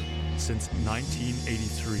culture since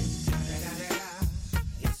 1983.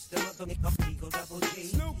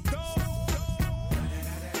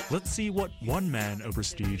 Let's see what one man of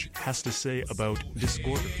prestige has to say about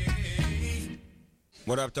Discorder.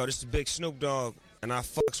 What up, though? This is Big Snoop Dogg, and I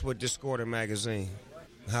fucks with Discorder magazine.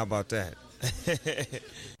 How about that?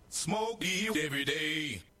 Smoke weed every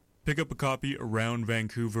day. Pick up a copy around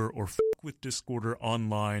Vancouver or f*** with Discorder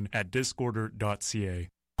online at discorder.ca.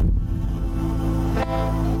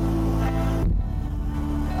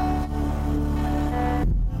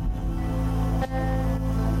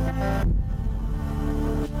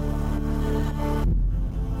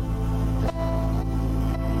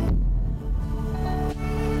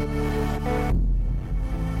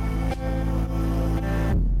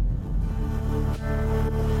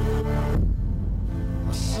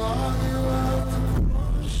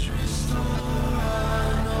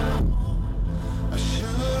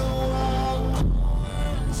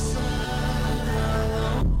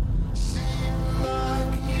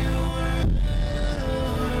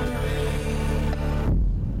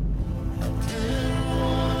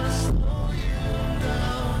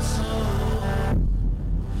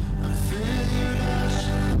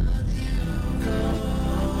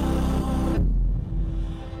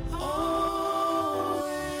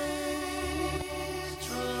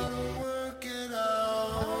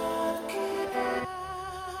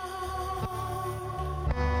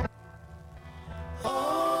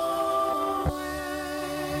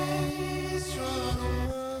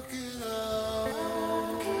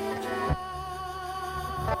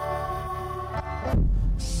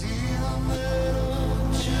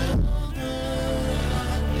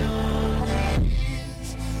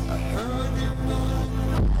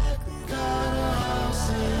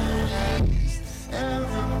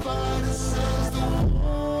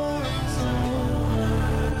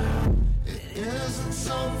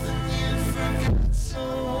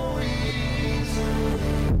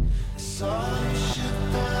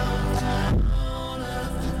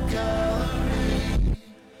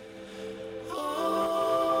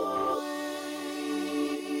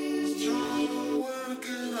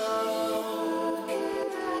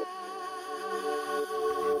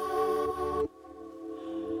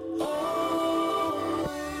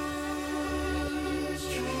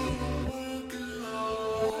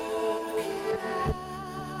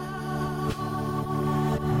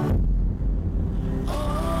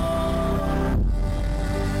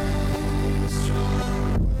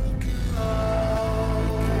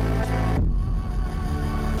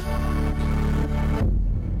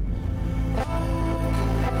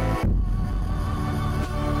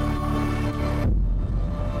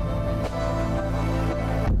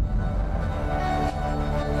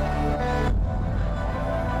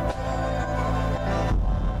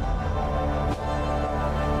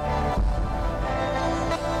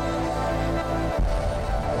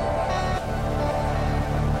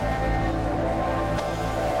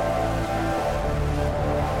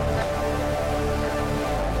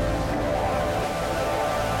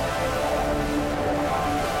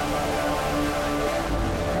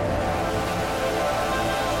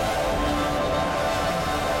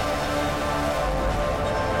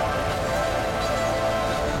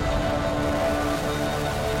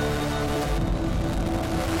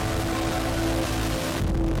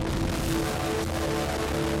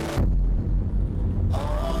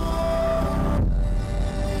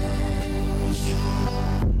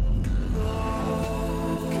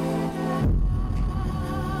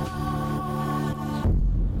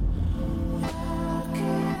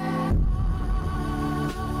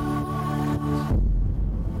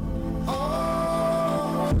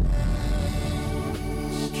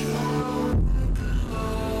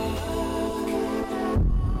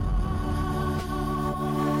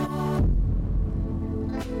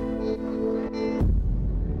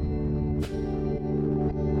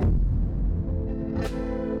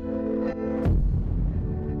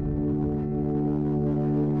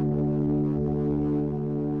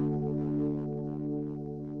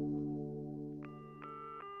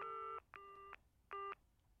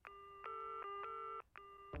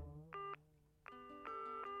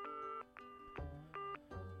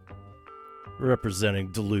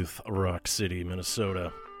 representing Duluth, Rock City,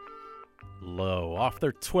 Minnesota. Low, off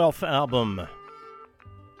their 12th album,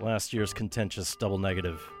 last year's contentious Double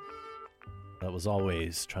Negative. That was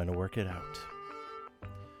always trying to work it out.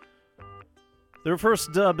 They were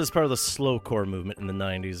first dubbed as part of the slowcore movement in the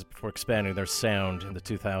 90s before expanding their sound in the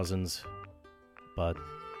 2000s. But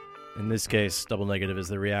in this case, Double Negative is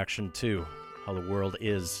the reaction to how the world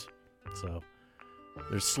is. So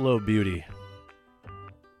their slow beauty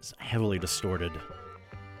is heavily distorted.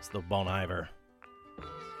 It's the Bon Iver.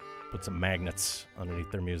 Put some magnets underneath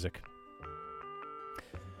their music.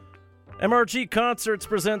 MRG Concerts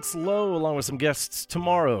presents Low along with some guests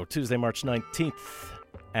tomorrow, Tuesday, March 19th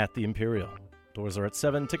at the Imperial. Doors are at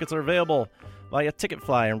 7. Tickets are available via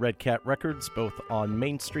Ticketfly and Red Cat Records, both on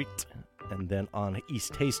Main Street and then on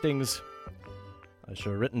East Hastings. I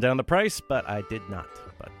should have written down the price, but I did not.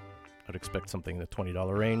 But I'd expect something in the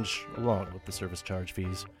 $20 range, along with the service charge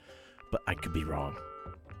fees. But I could be wrong.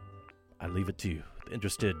 I leave it to you, the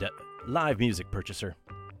interested live music purchaser,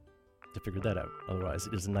 to figure that out. Otherwise,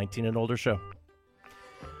 it is a 19 and older show.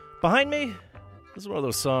 Behind me, this is one of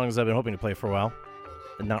those songs I've been hoping to play for a while.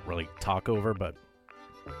 And not really talk over, but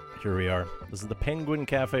here we are. This is the Penguin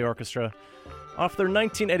Cafe Orchestra off their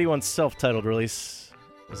 1981 self-titled release.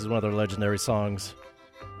 This is one of their legendary songs,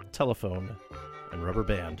 Telephone and Rubber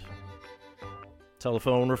Band.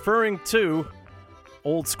 Telephone referring to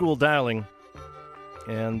old school dialing.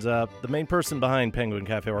 And the main person behind Penguin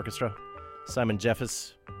Cafe Orchestra, Simon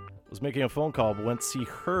Jeffis, was making a phone call once he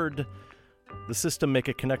heard the system make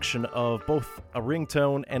a connection of both a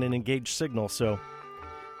ringtone and an engaged signal. So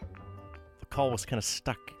the call was kind of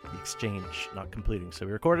stuck, the exchange not completing. So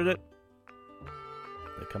we recorded it.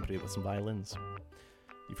 They accompanied it with some violins.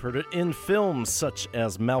 You've heard it in films such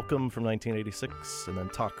as Malcolm from 1986 and then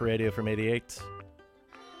Talk Radio from 88.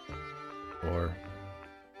 Or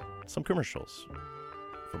some commercials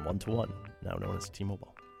from 1 to 1, now known as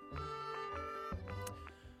T-Mobile.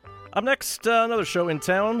 Up next, another show in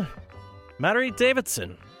town. Mattery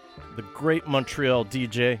Davidson, the great Montreal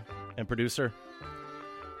DJ and producer,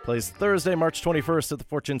 plays Thursday, March 21st at the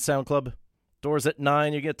Fortune Sound Club. Doors at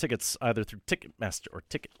 9. You get tickets either through Ticketmaster or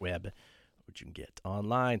TicketWeb, which you can get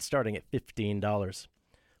online starting at $15.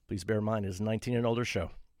 Please bear in mind, it is a 19 and older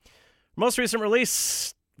show. Most recent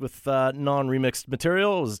release with non-remixed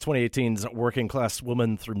material was 2018's Working Class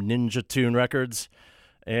Woman through Ninja Tune Records.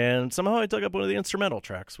 And somehow I dug up one of the instrumental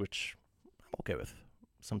tracks, which I'm okay with.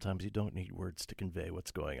 Sometimes you don't need words to convey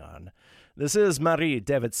what's going on. This is Marie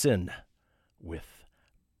Davidson with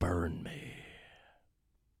Burn Me.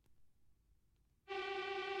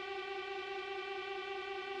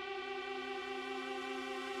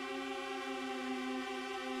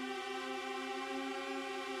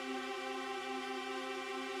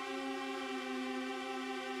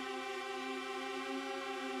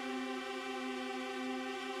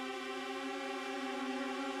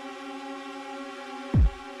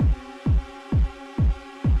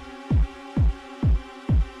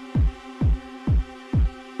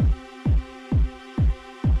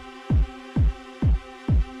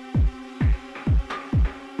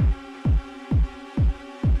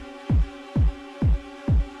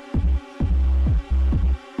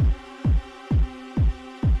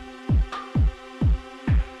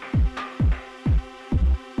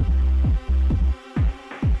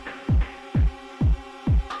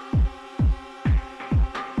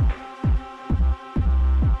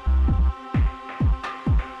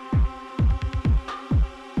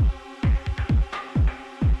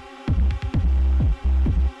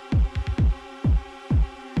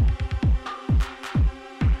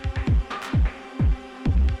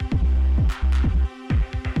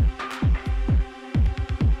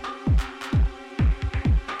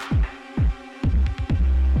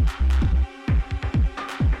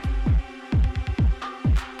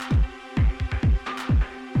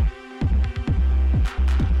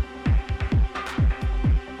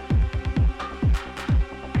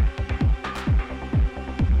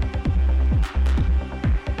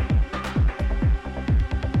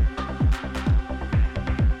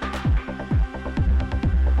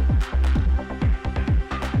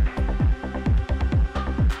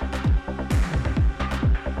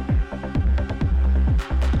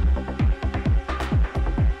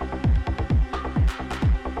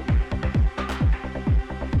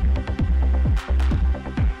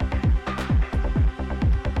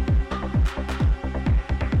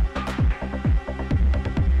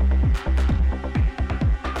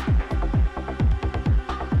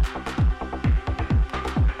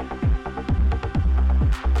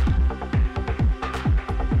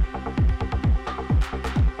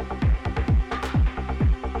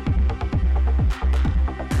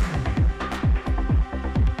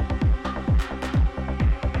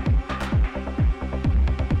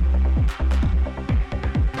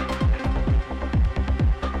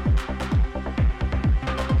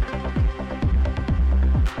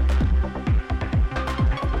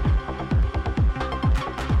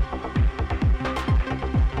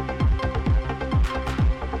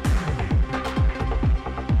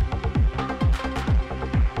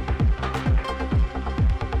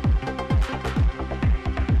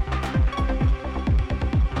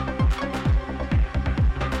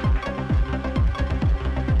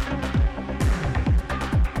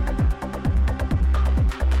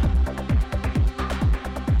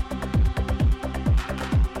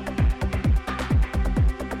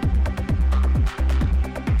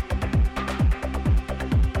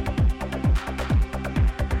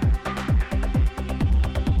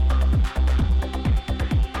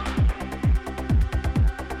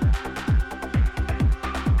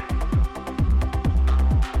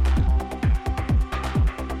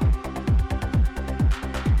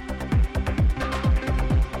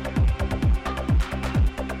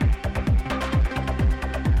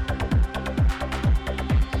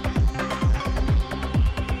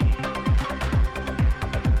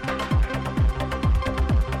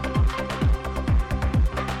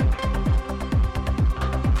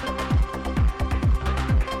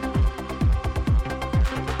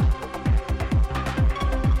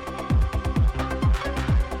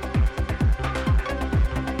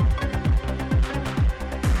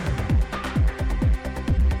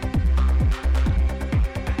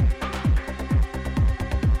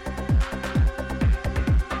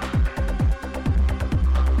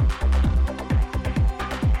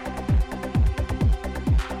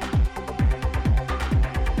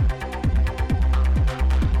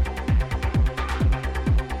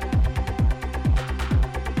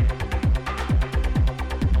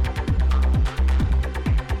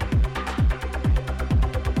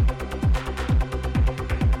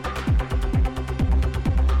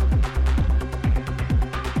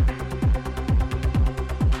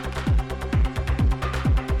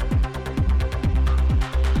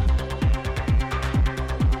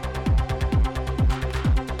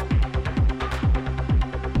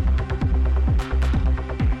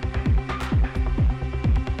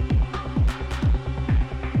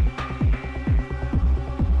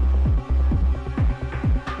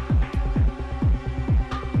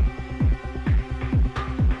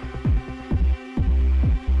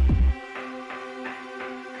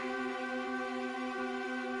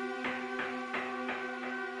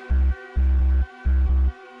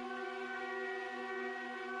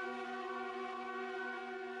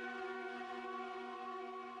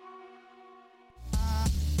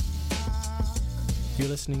 You're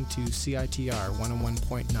listening to CITR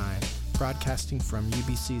 101.9, broadcasting from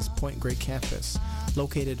UBC's Point Grey campus,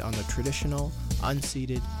 located on the traditional,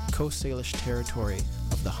 unceded Coast Salish territory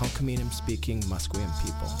of the Hunkaminam-speaking Musqueam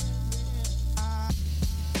people.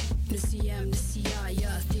 Nisiyam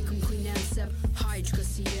nisiyaya thikum kuinansem hydra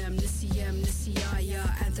siyam nisiyam nisiyaya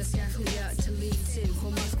antaskakuya talitin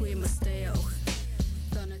homasque masteo.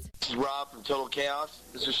 This is Rob from Total Chaos.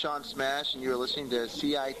 This is Sean Smash, and you're listening to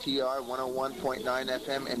CITR 101.9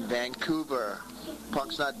 FM in Vancouver.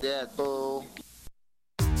 Punk's not dead, boo.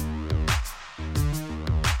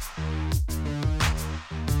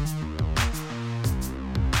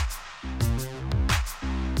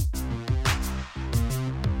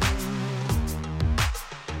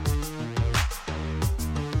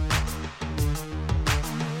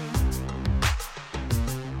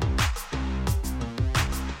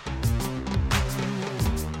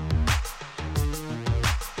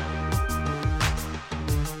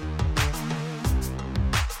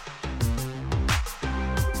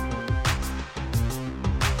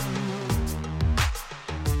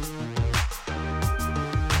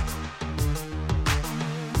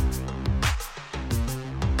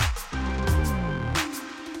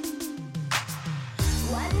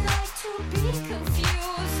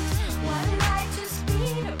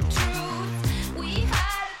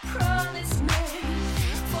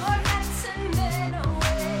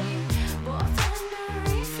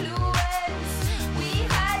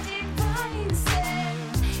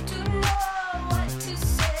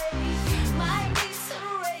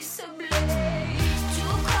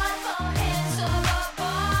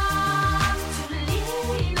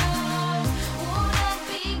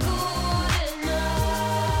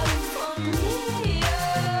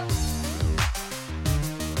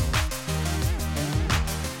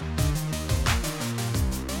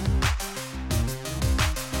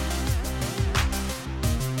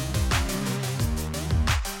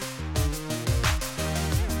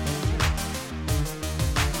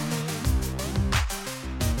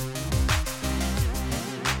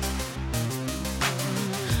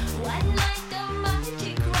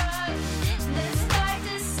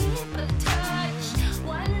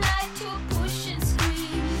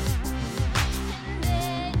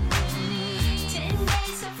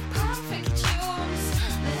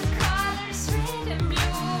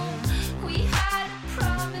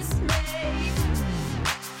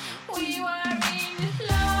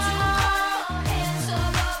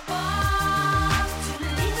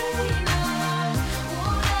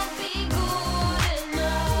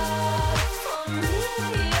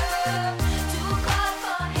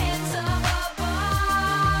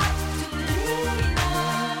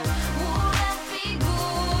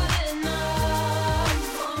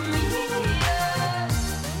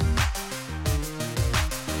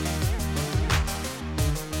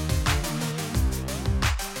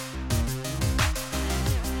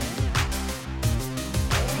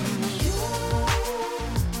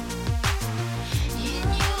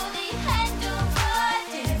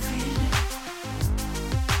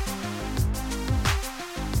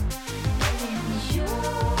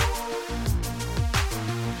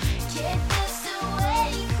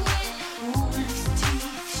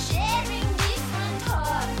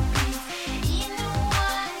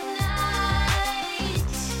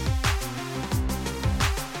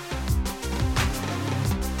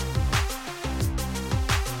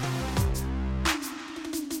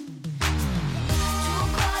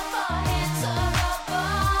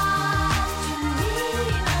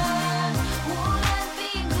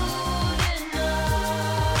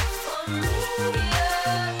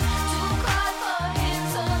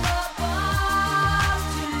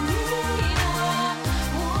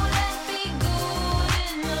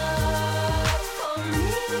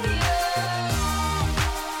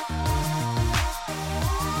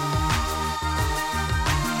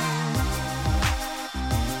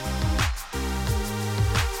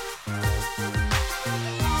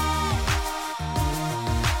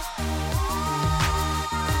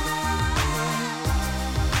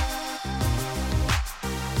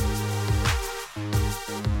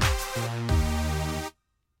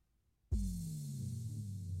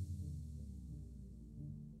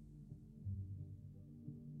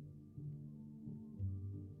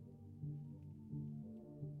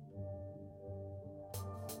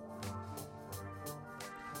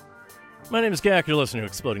 My name is Gak. You're listening to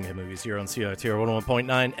Exploding Head Movies here on CITR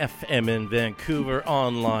 101.9 FM in Vancouver,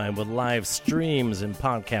 online with live streams and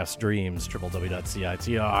podcast streams,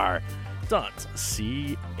 www.citr.ca.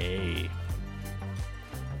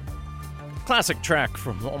 Classic track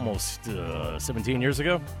from almost 17 years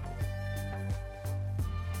ago.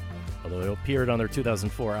 A although it appeared on their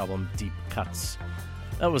 2004 album Deep Cuts.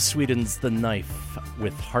 That was Sweden's The Knife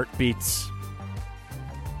with Heartbeats.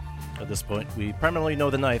 At this point, we primarily know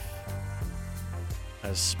The Knife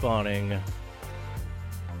as spawning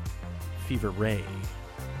Fever Ray.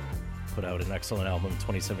 Put out an excellent album in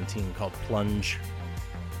 2017 called Plunge.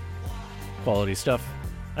 Quality stuff.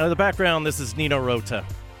 And in the background, this is Nino Rota,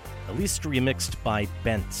 at least remixed by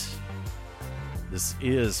Bent. This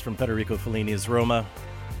is from Federico Fellini's Roma,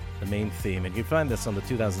 the main theme, and you can find this on the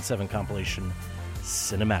 2007 compilation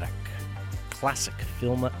Cinematic. Classic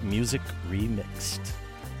film music remixed.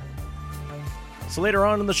 So later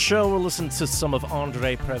on in the show, we'll listen to some of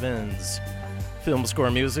André Previn's film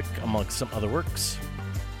score music, amongst some other works.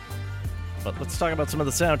 But let's talk about some of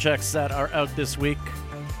the soundtracks that are out this week.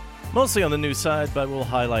 Mostly on the new side, but we'll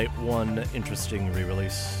highlight one interesting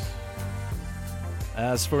re-release.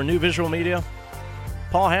 As for new visual media,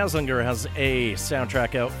 Paul Haslinger has a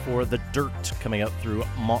soundtrack out for The Dirt coming out through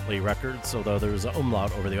Motley Records, although there's an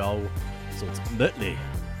umlaut over the O, so it's Motley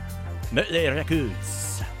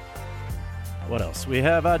Records. What else? We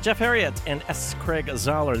have Jeff Harriott and S. Craig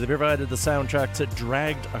Zoller. They provided the soundtrack to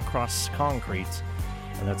Dragged Across Concrete,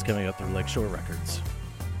 and that's coming out through Lakeshore Records.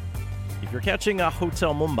 If you're catching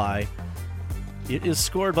Hotel Mumbai, it is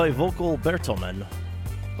scored by Volker Bertelmann,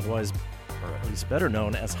 otherwise, or at least better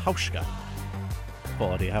known as Hauschka.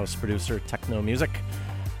 Quality house producer, techno music.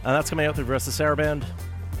 And that's coming out through Versa Saraband.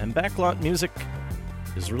 And Backlot Music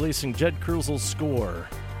is releasing Jed Kurzel's score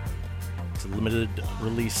to limited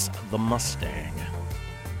release The Mustang.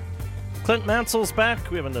 Clint Mansell's back.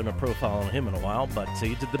 We haven't done a profile on him in a while, but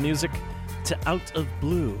he did the music to Out of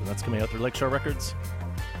Blue. That's coming out through Lakeshore Records.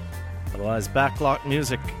 Otherwise, Backlot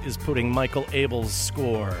Music is putting Michael Abel's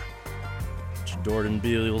score to Jordan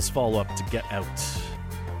Peele's follow-up to Get Out.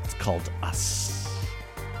 It's called Us.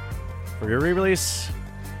 For your re-release,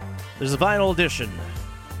 there's a vinyl edition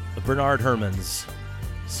of Bernard Herrmann's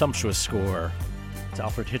sumptuous score to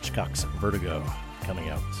Alfred Hitchcock's Vertigo coming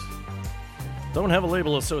out. Don't have a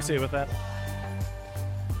label associated with that.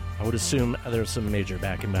 I would assume there's some major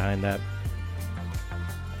backing behind that.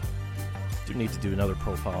 Do need to do another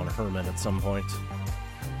profile on Herrmann at some point.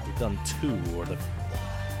 We've done 2 or the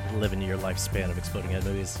 11-year lifespan of Exploding Head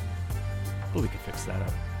movies, but we could fix that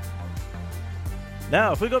up.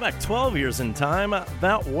 Now, if we go back 12 years in time,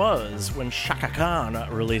 that was when Chaka Khan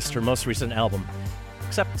released her most recent album.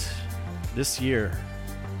 Except this year.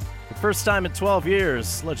 For the first time in 12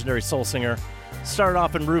 years, legendary soul singer started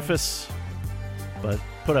off in Rufus, but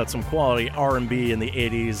put out some quality R&B in the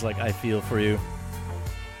 80s like I Feel For You.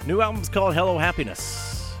 New album's called Hello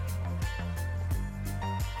Happiness.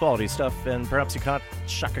 Quality stuff, and perhaps you caught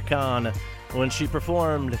Chaka Khan when she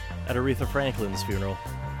performed at Aretha Franklin's funeral.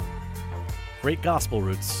 Great gospel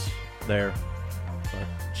roots there,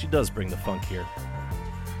 but she does bring the funk here.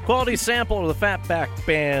 Quality sample of the Fatback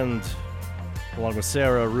Band, along with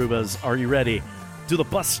Sarah Aruba's Are You Ready? Do the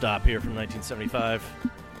Bus Stop here from 1975.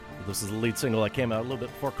 This is the lead single that came out a little bit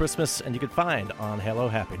before Christmas, and you can find on Hello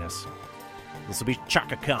Happiness. This will be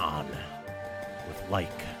Chaka Khan with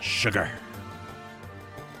Like Sugar.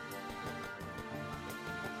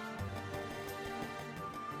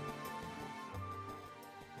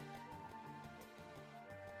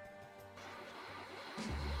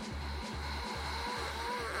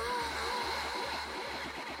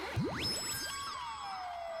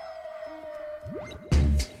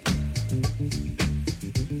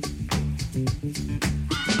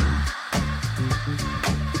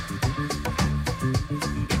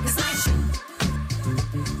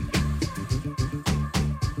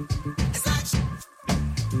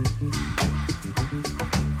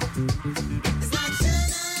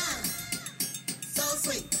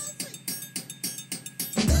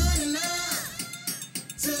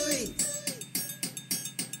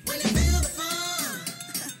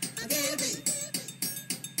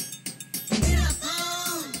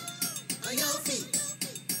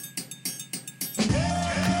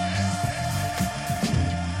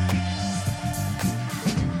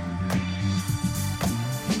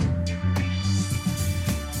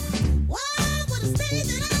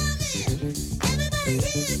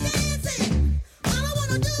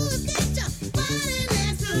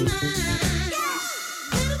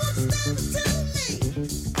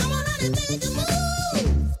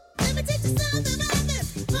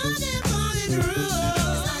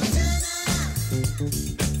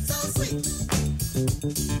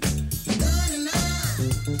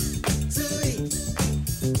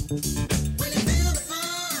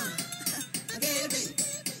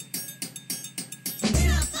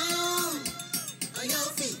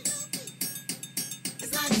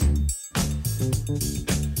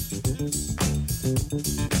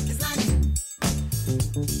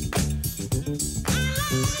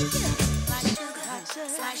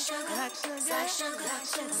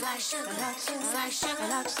 It's like sugar,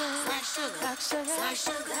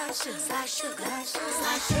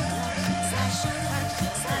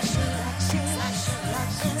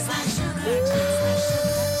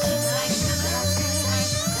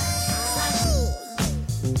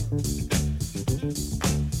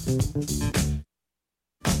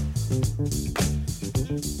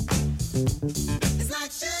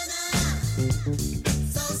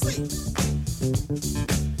 so sweet,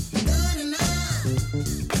 good enough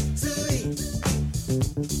to eat.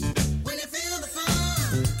 When you feel the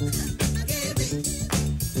fun, get it.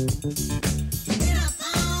 Get up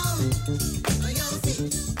on your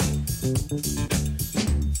feet.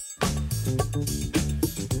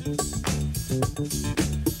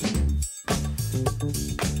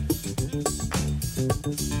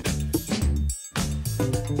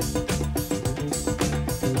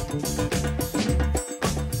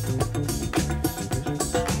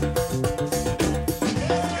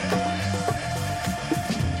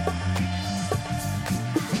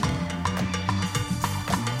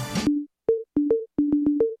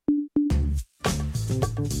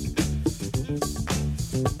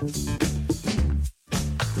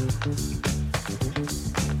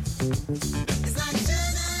 It's like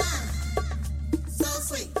sugar, so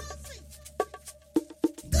sweet,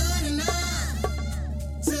 good enough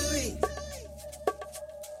to eat.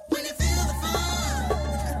 When you feel the fun,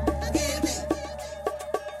 get it.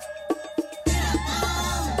 Get up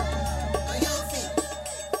on your feet.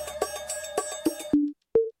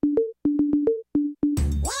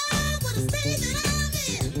 Wow, what a state that I'm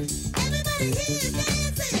in. Everybody here is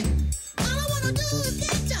dancing. All I wanna do is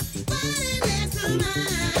get your body next to mine.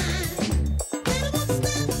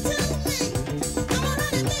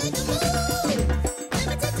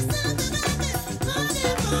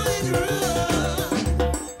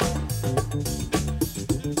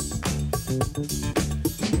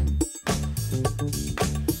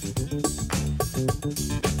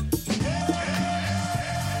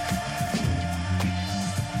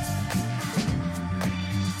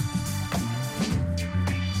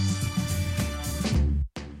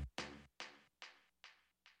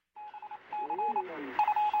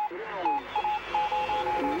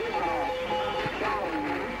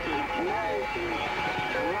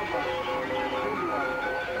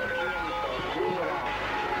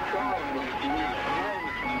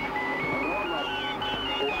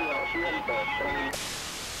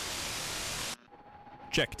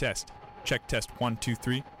 Check test. Check test 1, 2,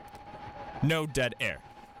 3. No dead air.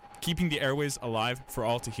 Keeping the airways alive for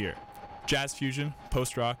all to hear. Jazz fusion,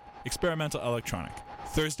 post-rock, experimental electronic.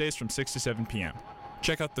 Thursdays from 6 to 7 p.m.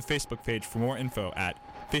 Check out the Facebook page for more info at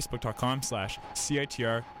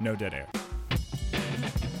facebook.com/CITR No Dead Air.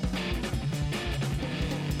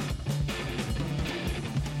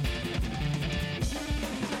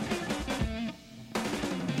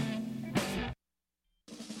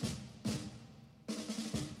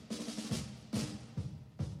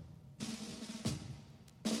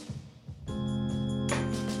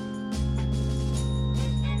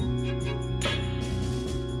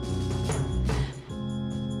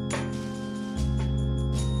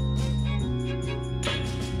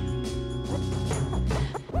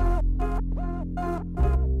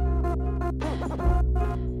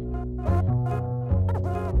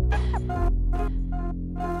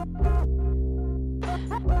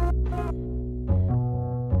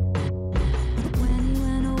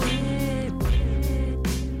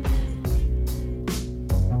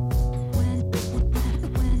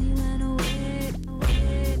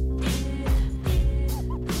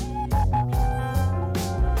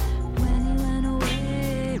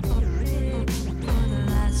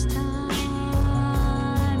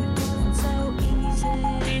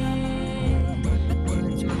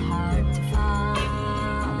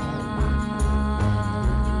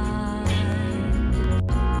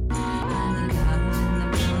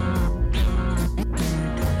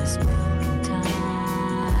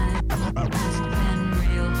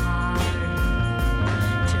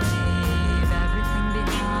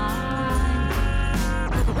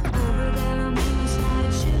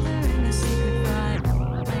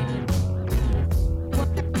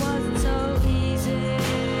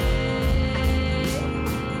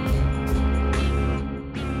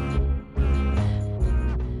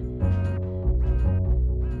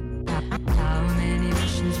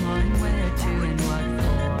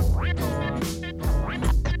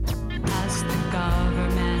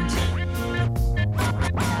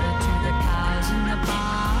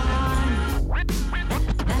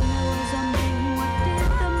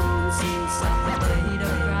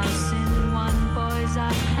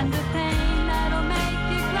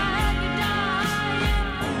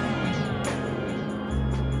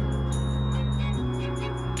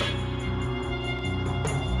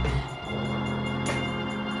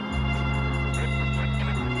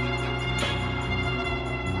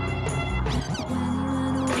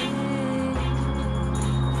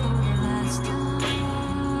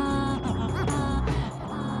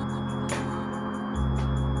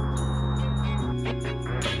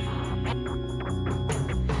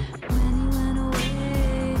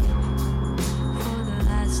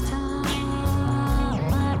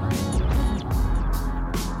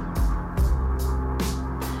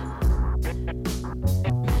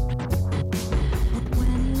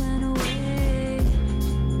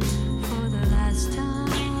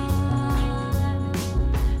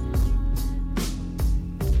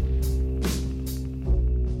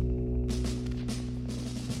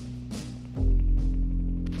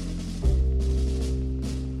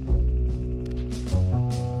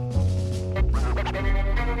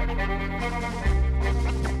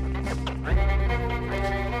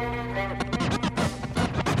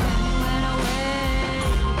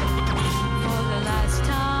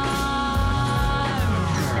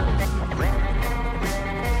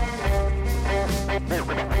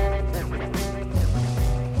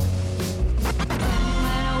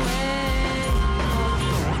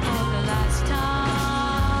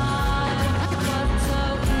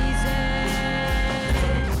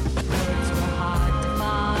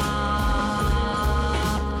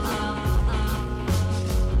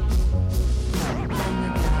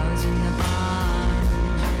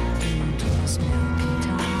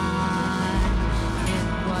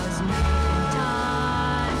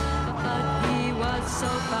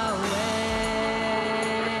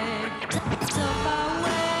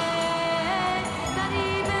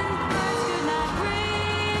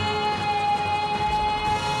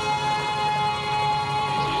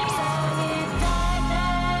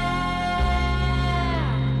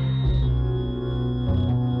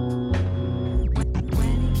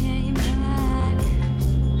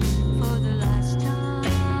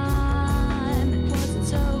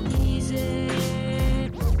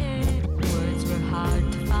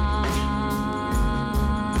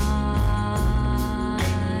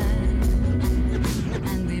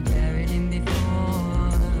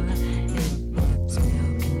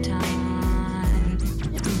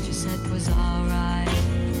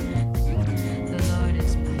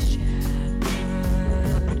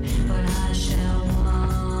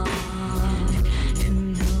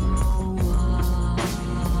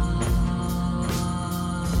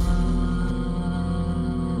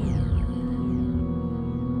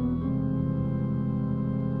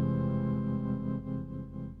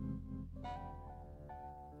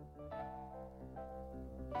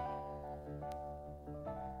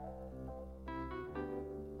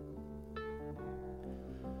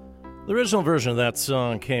 The original version of that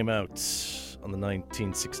song came out on the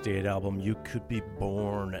 1968 album You Could Be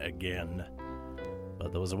Born Again.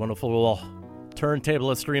 But there was a wonderful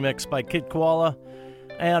turntablist remix by Kid Koala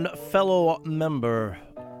and fellow member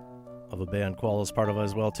of a band Koala's part of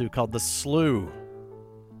as well too, called The Slew.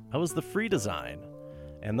 That was the Free Design,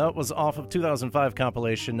 and that was off of 2005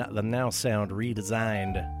 compilation The Now Sound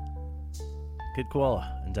Redesigned. Kid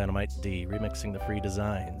Koala and Dynamite D remixing the Free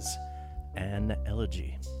Designs. An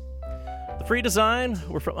Elegy. The Free Design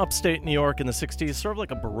were from upstate New York in the 60s, sort of like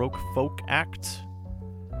a Baroque folk act.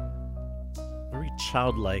 Very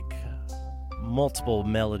childlike, multiple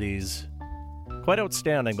melodies. Quite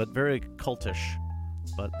outstanding, but very cultish.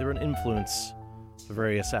 But they were an influence for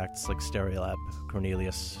various acts like Stereolab,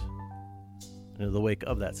 Cornelius. And in the wake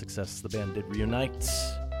of that success, the band did reunite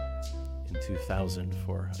in 2000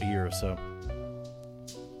 for a year or so.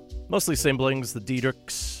 Mostly siblings, the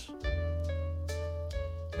Diedrichs.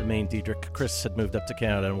 The main Diedrich, Chris, had moved up to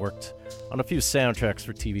Canada and worked on a few soundtracks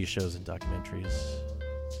for TV shows and documentaries.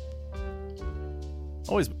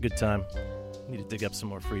 Always a good time. Need to dig up some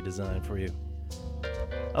more Free Design for you.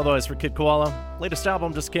 Otherwise, for Kid Koala, latest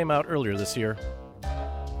album just came out earlier this year.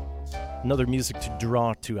 Another Music to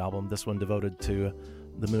Draw To album, this one devoted to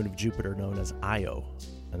the moon of Jupiter known as Io,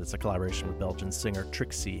 and it's a collaboration with Belgian singer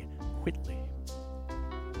Trixie Whitley.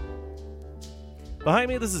 Behind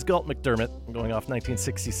me, this is Galt McDermott, going off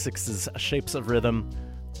 1966's Shapes of Rhythm.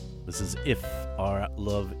 This is If Our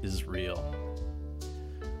Love Is Real.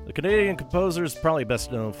 The Canadian composer is probably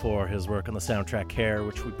best known for his work on the soundtrack Hair,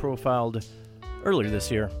 which we profiled earlier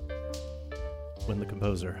this year when the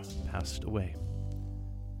composer passed away.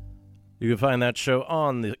 You can find that show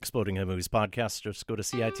on the Exploding Head Movies podcast. Just go to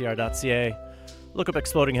CITR.ca, look up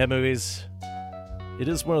Exploding Head Movies. It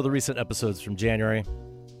is one of the recent episodes from January.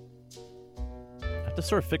 I have to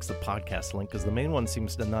sort of fix the podcast link because the main one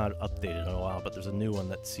seems to not updated in a while, but there's a new one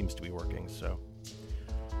that seems to be working, so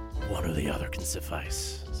one or the other can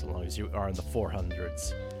suffice, so long as you are in the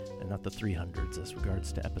 400s and not the 300s as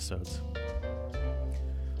regards to episodes.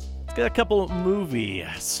 Let's get a couple movie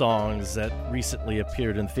songs that recently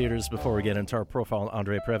appeared in theaters before we get into our profile on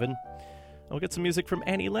Andre Previn. And we'll get some music from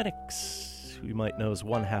Annie Lennox, who you might know as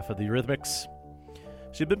one half of the Eurythmics.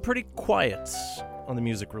 She'd been pretty quiet on the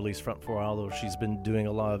music release front for a while, though she's been doing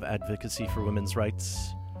a lot of advocacy for women's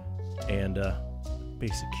rights and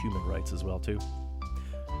basic human rights as well, too.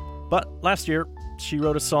 But last year, she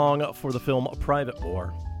wrote a song for the film A Private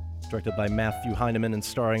War, directed by Matthew Heineman and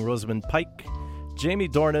starring Rosamund Pike, Jamie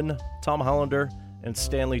Dornan, Tom Hollander, and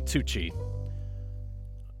Stanley Tucci.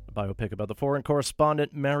 A biopic about the foreign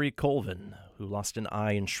correspondent Mary Colvin, who lost an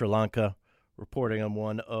eye in Sri Lanka, reporting on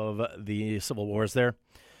one of the civil wars there.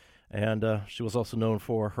 And she was also known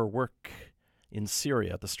for her work in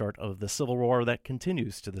Syria at the start of the civil war that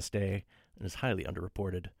continues to this day and is highly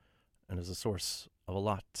underreported and is a source of a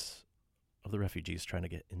lot of the refugees trying to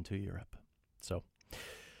get into Europe. So,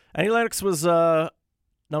 Annie Lennox was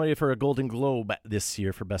nominated for a Golden Globe this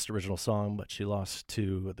year for Best Original Song, but she lost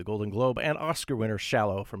to the Golden Globe and Oscar winner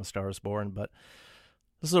Shallow from A Star Is Born. But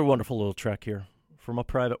this is a wonderful little track here from A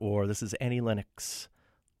Private War. This is Annie Lennox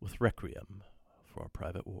with Requiem for A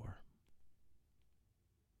Private War.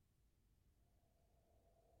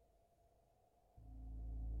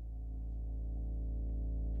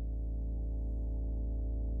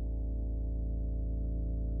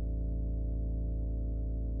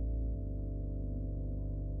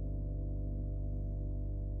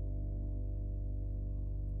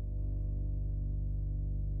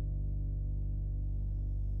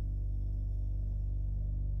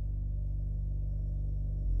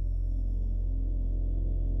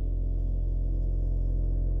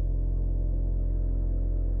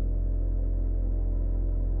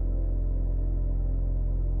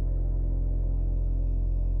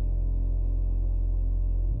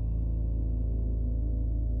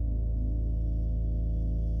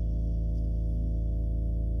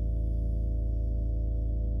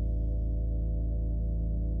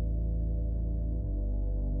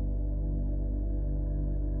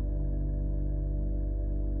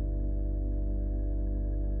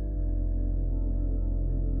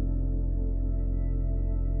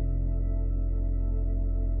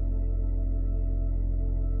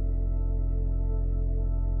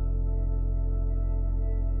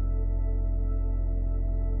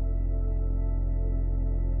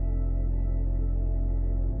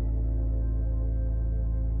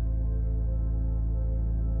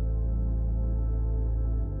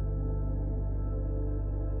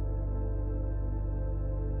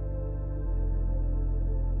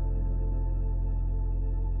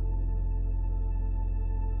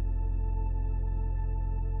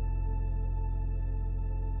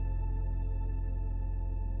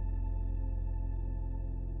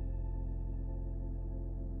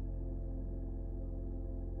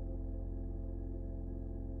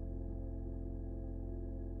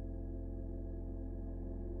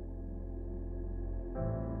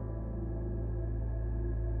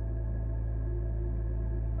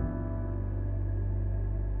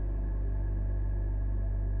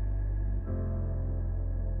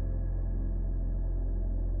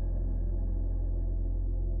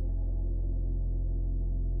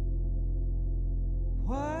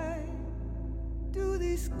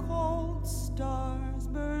 these cold stars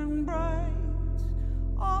burn bright?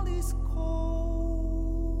 All these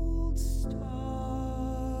cold stars.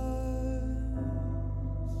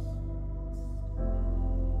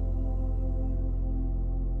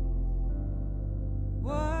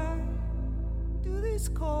 Why do these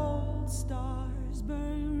cold stars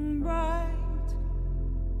burn bright?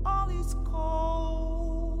 All these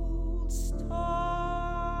cold stars.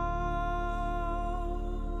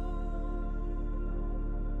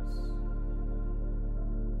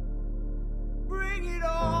 Bring it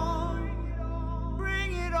on,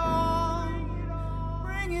 bring it on,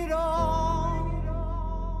 bring it on.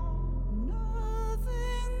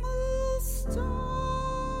 Nothing will stop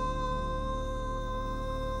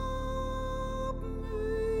me.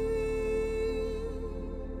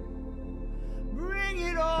 Bring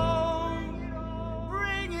it on,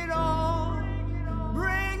 bring it on,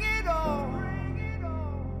 bring it on.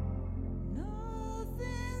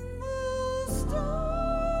 Nothing will stop.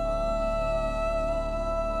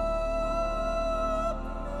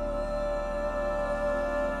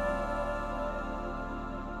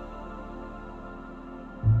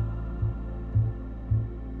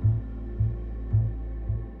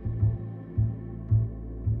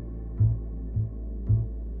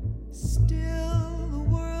 Still, the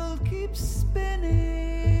world keeps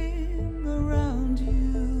spinning around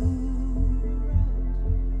you.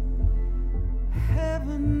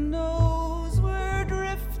 Heaven knows we're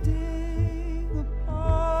drifting apart.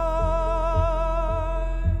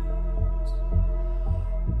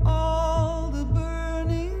 All the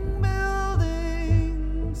burning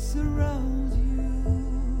buildings surround you.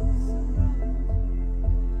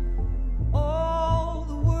 All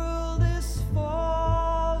the world is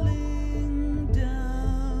falling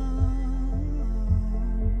down.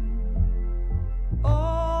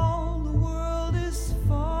 All the world is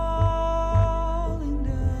falling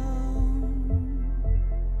down.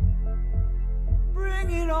 Bring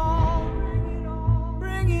it on,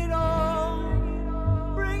 bring it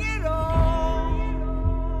on, bring it on.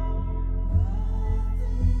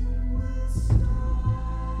 Nothing will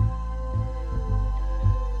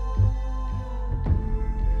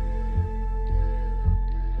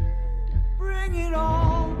Bring it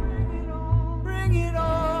on, bring it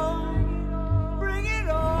on, bring it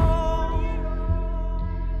on.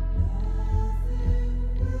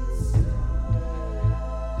 Nothing will stop.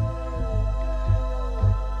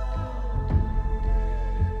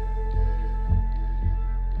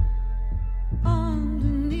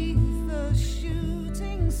 Underneath the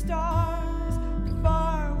shooting stars,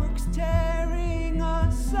 fireworks tearing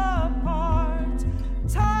us apart.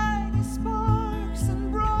 Tiny sparks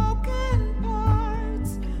and broken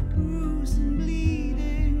parts, bruised and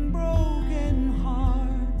bleeding broken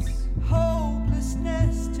hearts.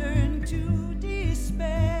 Hopelessness turned to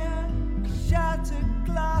despair. Shattered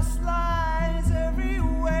glass lies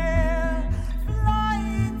everywhere.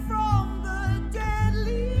 Flying from the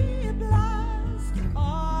deadly blast,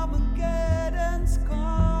 Armageddon's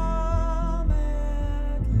come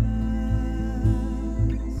at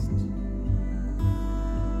last.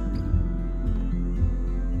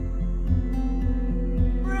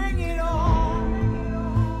 Bring it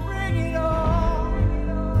on, bring it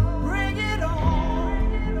on, bring it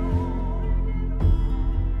on.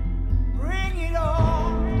 Bring it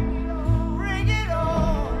on, bring it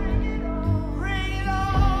on, bring it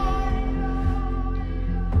on.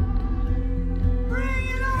 Bring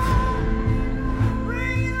it on,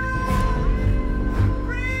 bring it on,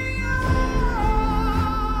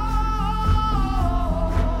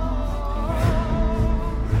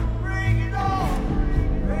 bring it on.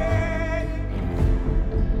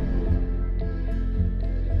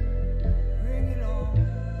 Bring it on, bring it on,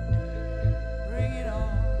 bring it on.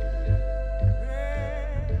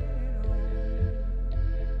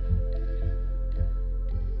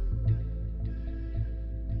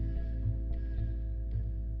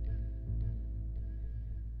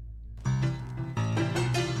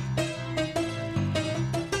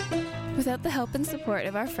 Without the help and support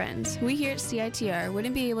of our friends, we here at CITR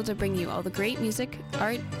wouldn't be able to bring you all the great music,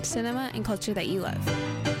 art, cinema, and culture that you love.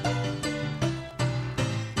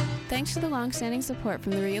 Thanks to the long-standing support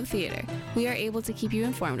from the Rio Theater, we are able to keep you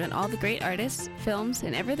informed on all the great artists, films,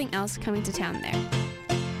 and everything else coming to town there.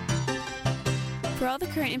 For all the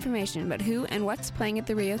current information about who and what's playing at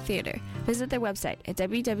the Rio Theater, visit their website at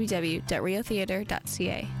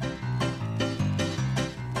www.riotheater.ca.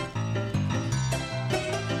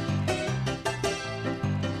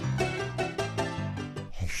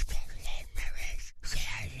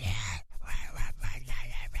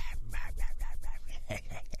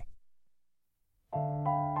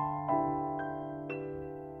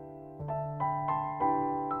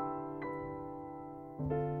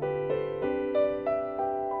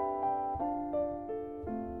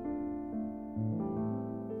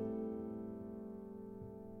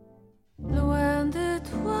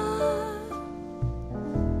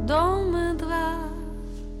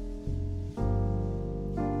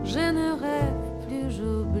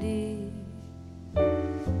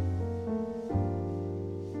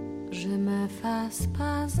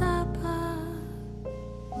 à pas,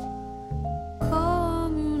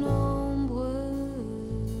 comme une ombre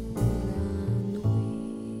la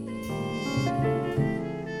nuit.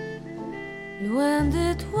 Loin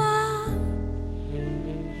de toi,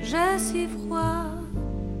 j'ai si froid,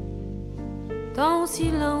 ton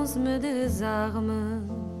silence me désarme.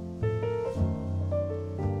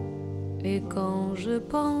 Et quand je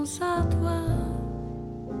pense à toi,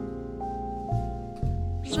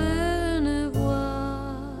 je ne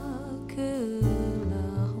vois que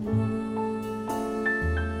larmes.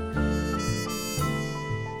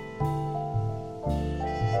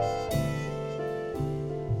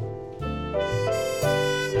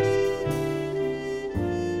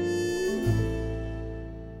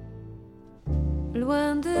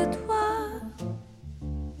 Loin de toi,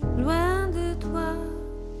 loin de toi,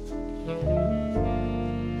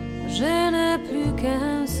 je n'ai plus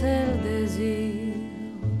qu'un seul désir.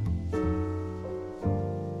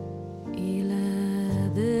 Il est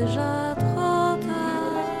déjà trop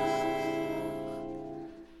tard.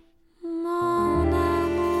 Mon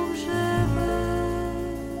amour, je veux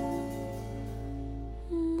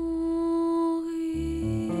mourir.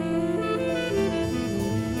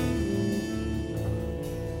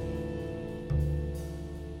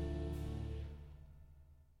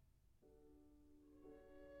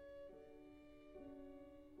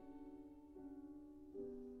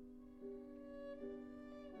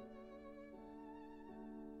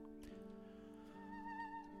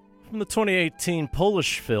 From the 2018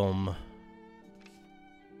 Polish film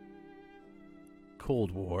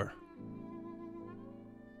Cold War,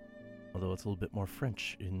 although it's a little bit more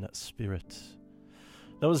French in spirit.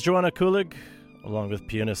 That was Joanna Kulig, along with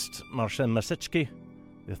pianist Marcin Masecki,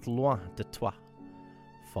 with Loin de Toi,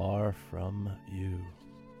 Far From You.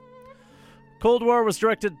 Cold War was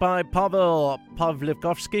directed by Pavel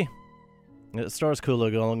Pawlikowski. It stars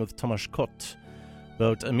Kulig along with Tomasz Kot,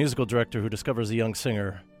 about a musical director who discovers a young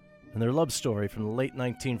singer and their love story from the late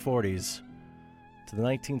 1940s to the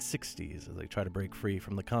 1960s as they try to break free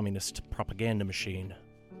from the communist propaganda machine.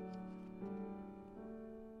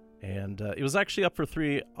 And it was actually up for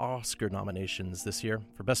 3 Oscar nominations this year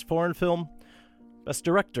for Best Foreign Film, Best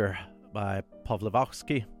Director by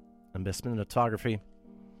Pawlikowski, and Best Cinematography.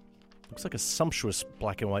 Looks like a sumptuous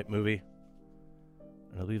black and white movie.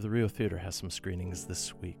 And I believe the Rio Theater has some screenings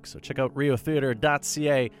this week. So check out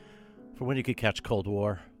riotheater.ca for when you can catch Cold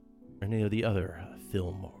War or any of the other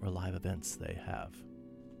film or live events they have.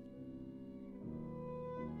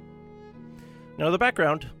 Now, the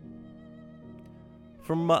background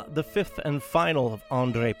from the 5th and final of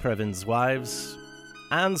Andrei Previn's wives,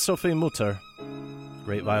 Anne-Sophie Mutter,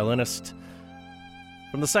 great violinist.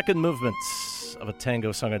 From the second movement of a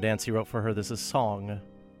tango song and dance he wrote for her, this is Song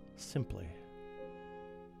Simply.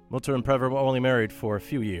 Mutter and Previn were only married for a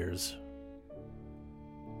few years,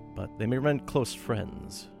 but they remained close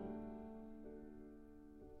friends.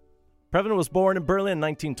 Previn was born in Berlin in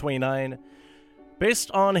 1929.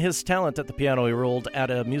 Based on his talent at the piano, he enrolled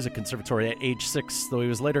at a music conservatory at age 6, though he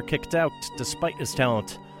was later kicked out despite his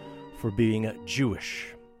talent for being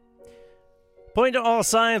Jewish. Pointing to all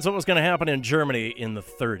signs what was going to happen in Germany in the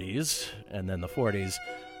 30s and then the 40s,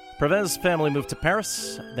 Previn's family moved to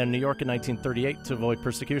Paris, then New York in 1938 to avoid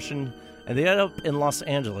persecution, and they ended up in Los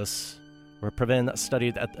Angeles, where Previn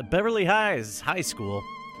studied at the Beverly Hills High School,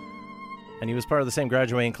 and he was part of the same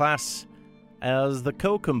graduating class as the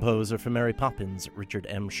co-composer for Mary Poppins, Richard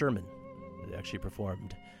M. Sherman. They actually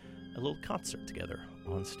performed a little concert together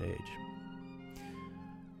on stage.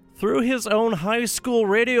 Through his own high school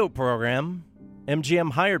radio program,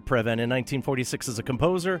 MGM hired Previn in 1946 as a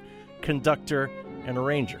composer, conductor, and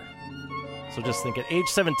arranger. So just think, at age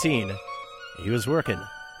 17, he was working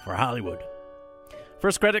for Hollywood.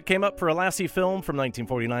 First credit came up for a Lassie film from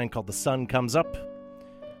 1949 called The Sun Comes Up.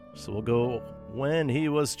 So we'll go when he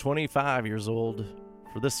was 25 years old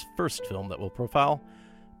for this first film that we'll profile,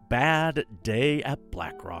 Bad Day at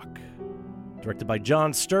Black Rock. Directed by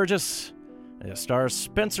John Sturgis, and it stars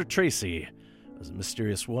Spencer Tracy as a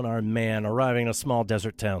mysterious one-armed man arriving in a small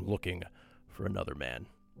desert town looking for another man.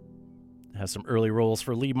 It has some early roles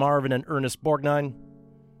for Lee Marvin and Ernest Borgnine.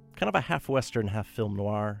 Kind of a half-Western, half-film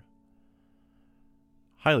noir.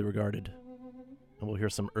 Highly regarded. And we'll hear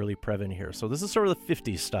some early Previn here. So this is sort of the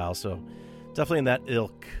 50s style, so definitely in that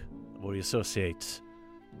ilk of what we associate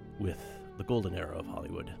with the golden era of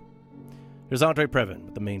Hollywood. Here's Andre Previn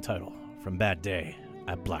with the main title from Bad Day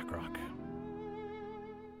at Black Rock.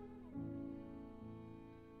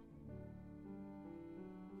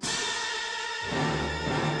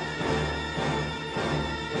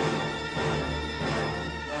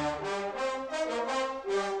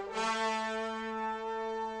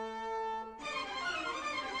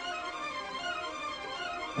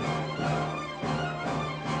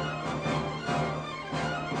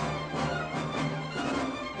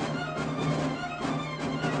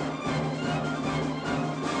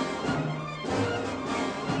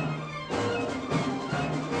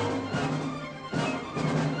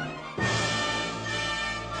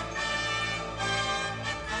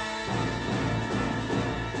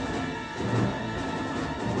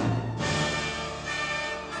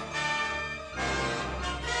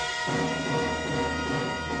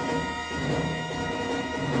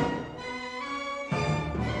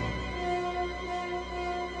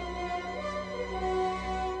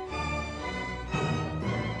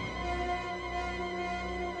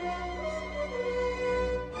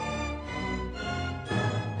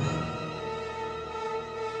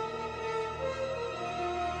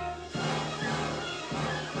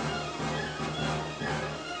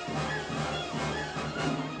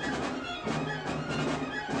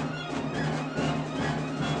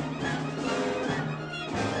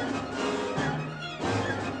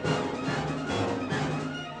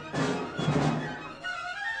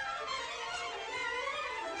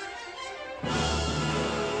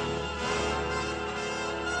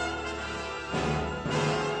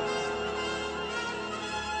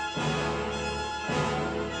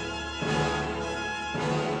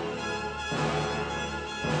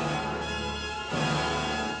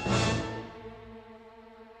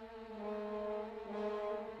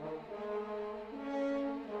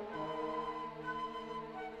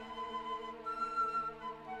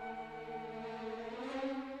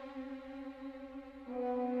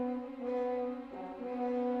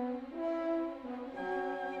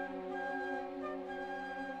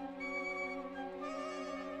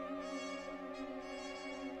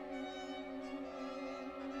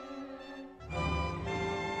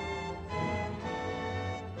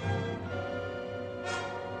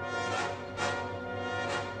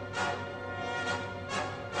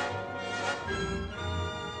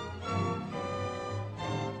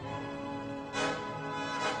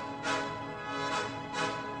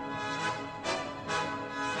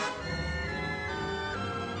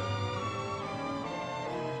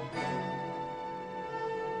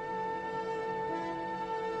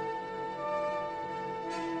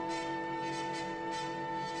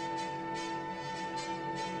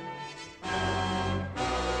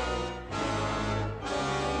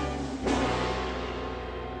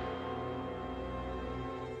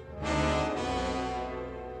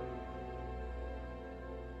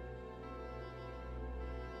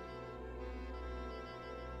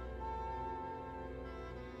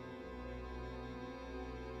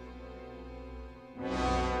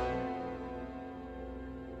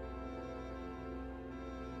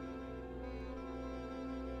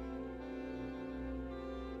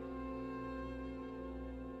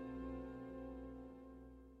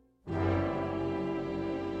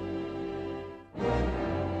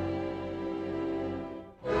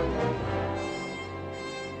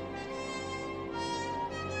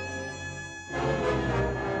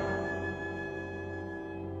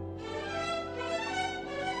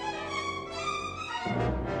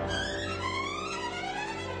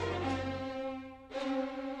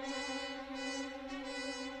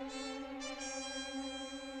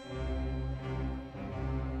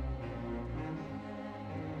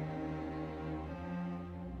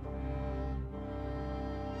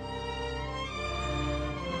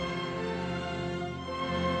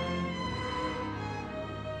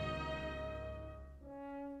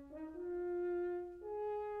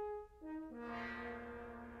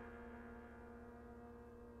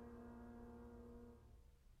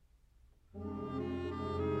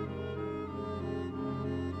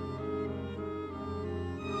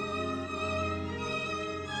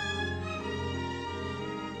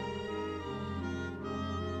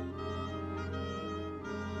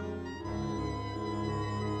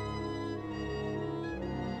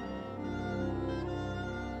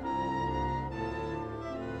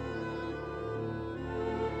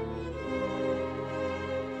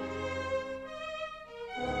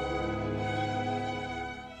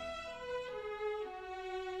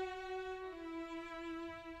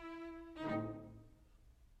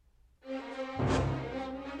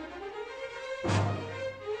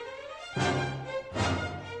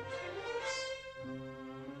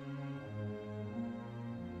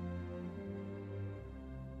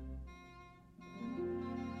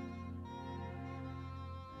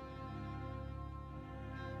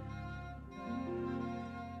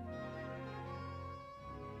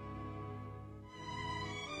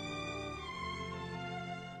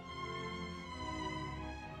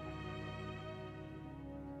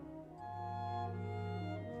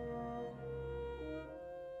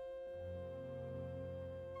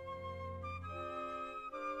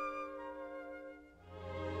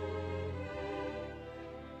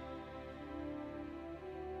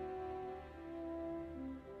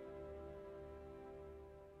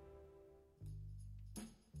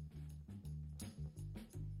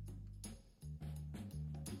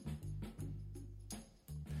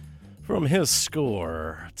 From his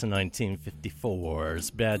score to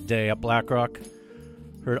 1954's Bad Day at Black Rock,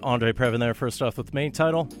 heard Andre Previn there first off with the main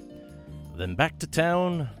title, then Back to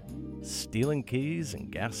Town, Stealing Keys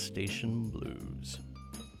and Gas Station Blues.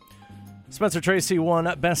 Spencer Tracy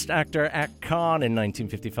won Best Actor at Cannes in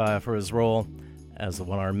 1955 for his role as the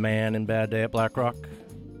one-armed man in Bad Day at Black Rock,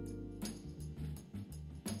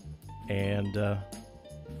 and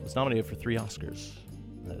was nominated for 3 Oscars.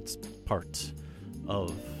 That's part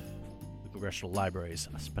of Congressional Library's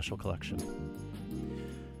special collection.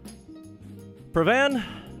 Previn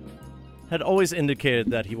had always indicated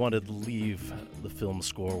that he wanted to leave the film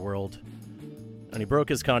score world, and he broke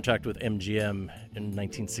his contract with MGM in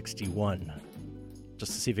 1961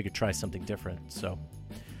 just to see if he could try something different. So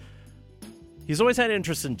he's always had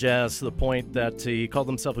interest in jazz to the point that he called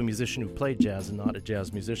himself a musician who played jazz and not a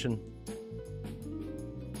jazz musician.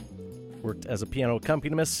 Worked as a piano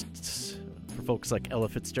accompanist for folks like Ella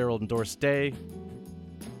Fitzgerald and Doris Day.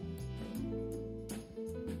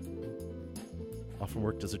 Often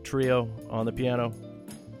worked as a trio on the piano.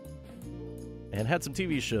 And had some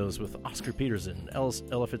TV shows with Oscar Peterson,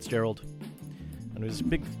 Ella Fitzgerald. And it was a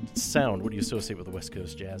big sound. What do you associate with the West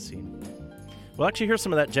Coast jazz scene? We'll actually hear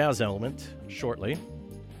some of that jazz element shortly.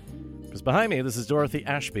 Because behind me, this is Dorothy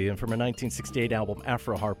Ashby, and from her 1968 album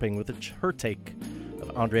Afro Harping with her take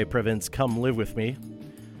of Andre Previn's Come Live With Me.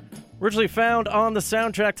 Originally found on the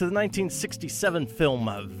soundtrack to the 1967 film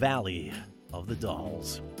Valley of the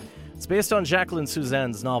Dolls. It's based on Jacqueline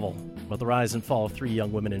Suzanne's novel about the rise and fall of 3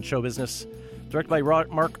 young women in show business. Directed by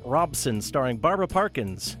Mark Robson, starring Barbara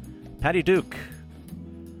Parkins, Patty Duke,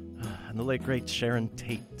 and the late great Sharon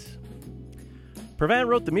Tate. Previn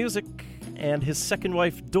wrote the music, and his second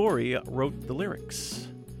wife, Dory, wrote the lyrics.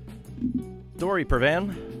 Dory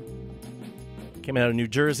Previn came out of New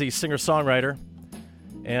Jersey, singer-songwriter,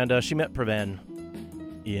 and she met Previn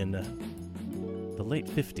in the late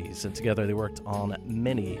 50s, and together they worked on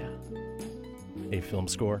many a film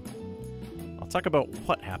score. I'll talk about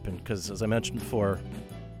what happened, because as I mentioned before,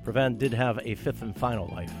 Previn did have a 5th and final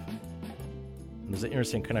life. And there's an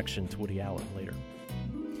interesting connection to Woody Allen later.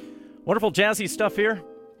 Wonderful jazzy stuff here.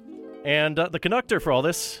 And the conductor for all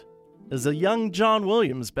this is a young John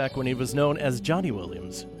Williams, back when he was known as Johnny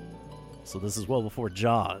Williams. So this is well before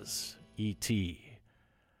Jaws, E.T.,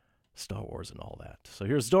 Star Wars, and all that. So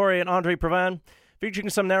here's Dory and Andre Previn, featuring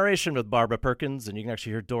some narration with Barbara Perkins, and you can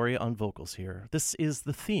actually hear Dory on vocals here. This is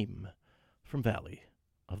the theme from Valley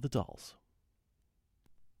of the Dolls.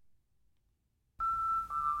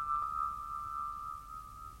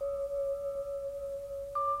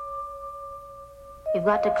 You've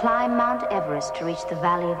got to climb Mount Everest to reach the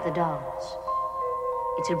Valley of the Dolls.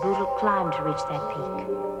 It's a brutal climb to reach that peak.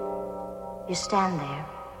 You stand there,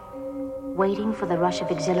 waiting for the rush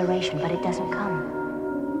of exhilaration, but it doesn't come.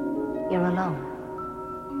 You're alone.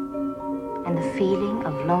 And the feeling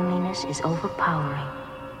of loneliness is overpowering.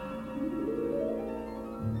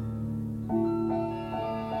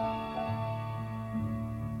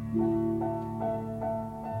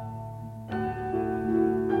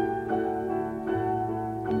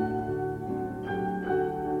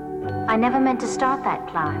 I never meant to start that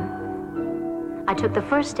climb. I took the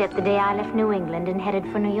first step the day I left New England and headed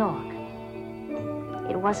for New York.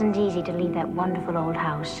 It wasn't easy to leave that wonderful old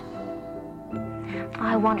house.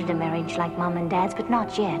 I wanted a marriage like Mom and Dad's, but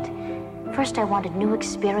not yet. First, I wanted new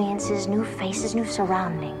experiences, new faces, new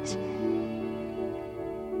surroundings.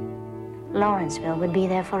 Lawrenceville would be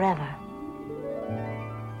there forever.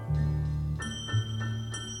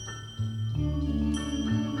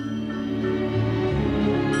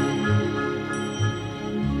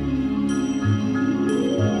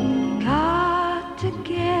 Got to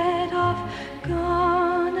get off,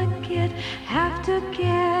 gonna have to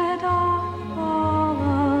get off all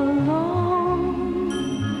alone.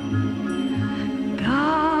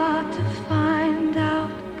 Got to find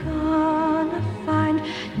out, gonna find,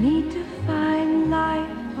 need to find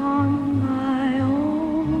life on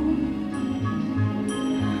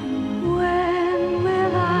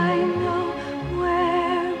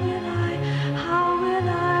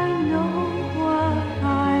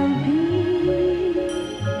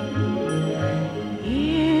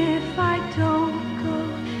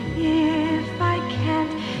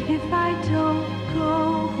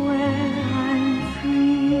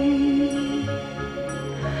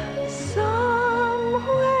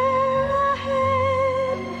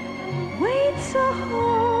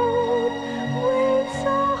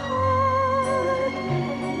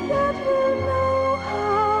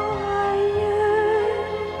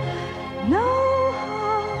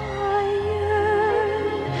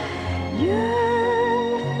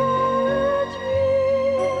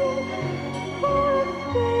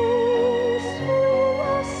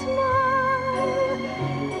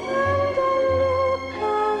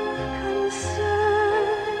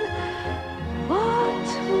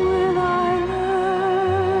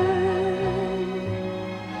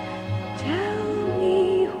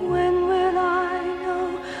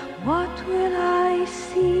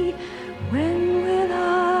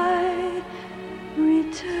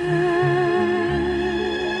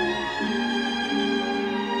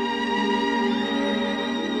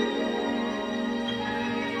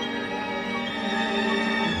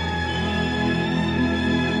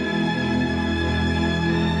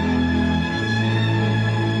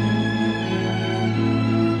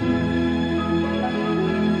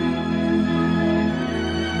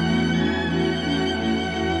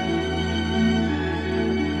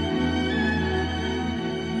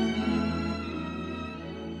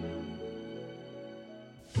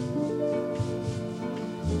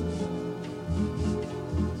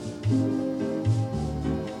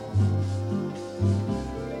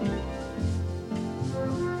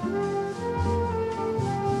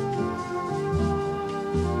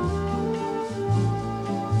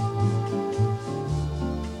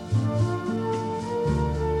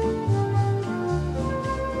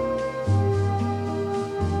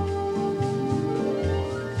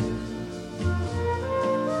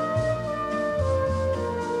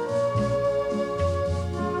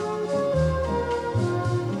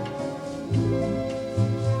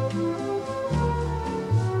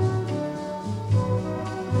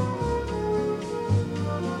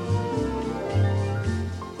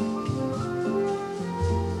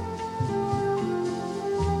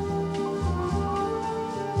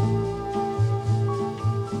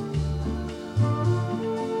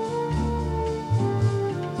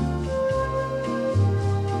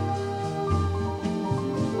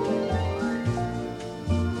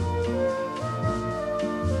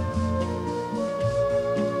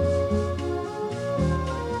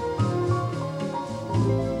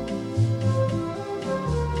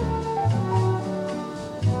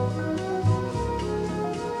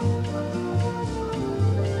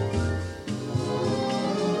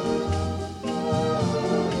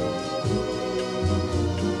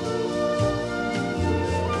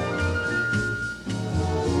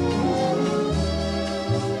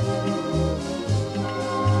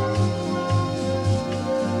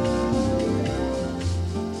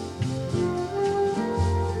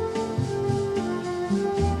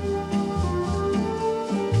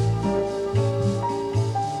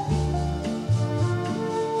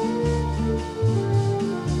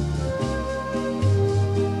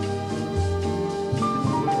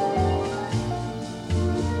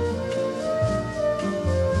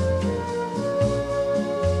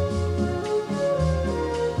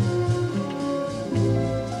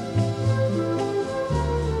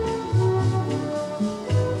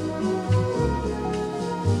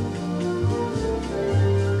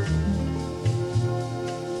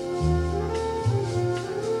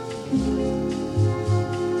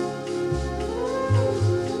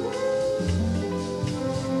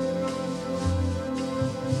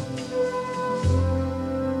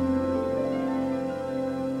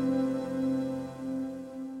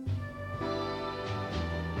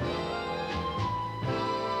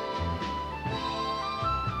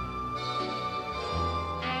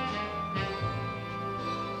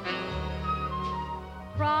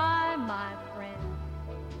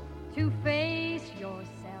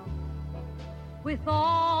with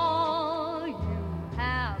all you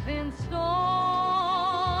have in store.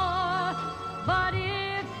 But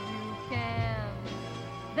if you can,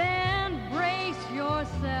 then brace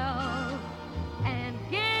yourself and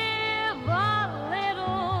give a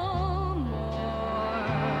little more.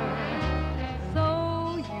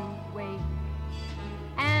 So you wait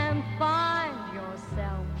and find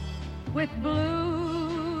yourself with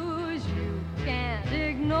blues you can't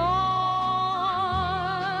ignore.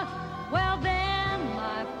 Well then,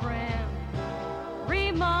 my friend,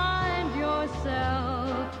 remind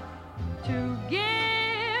yourself to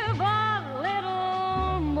give a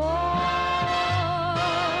little more.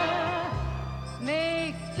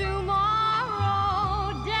 Make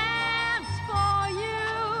tomorrow dance for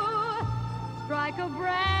you. Strike a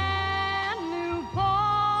brand new pose.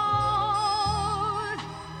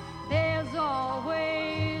 There's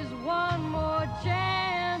always one more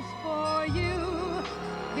chance for you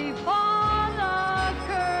before the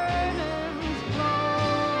curtains close.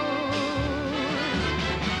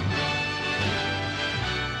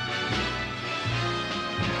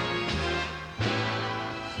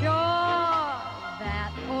 Sure,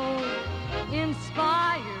 that old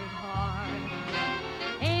inspired heart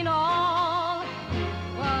ain't all it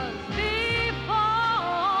was before.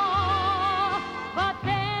 But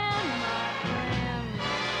then, my friend,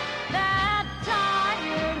 that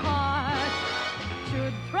tired heart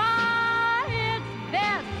should try its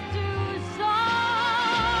best to soar.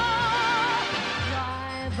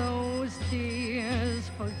 Dry those tears,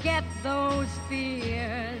 forget those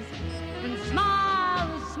fears, and smile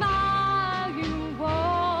the smile you wore.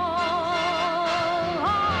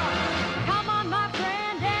 Come on, my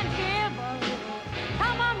friend, and give a little.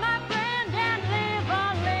 Come on, my friend, and live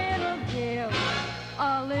a little. Give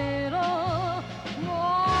a little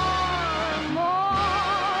more and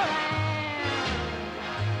more and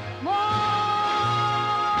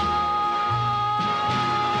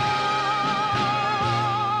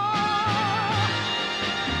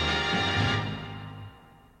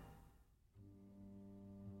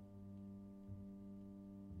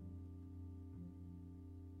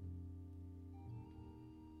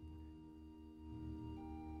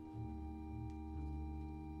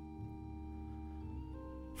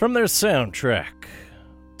From their soundtrack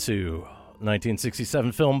to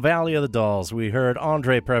 1967 film Valley of the Dolls, we heard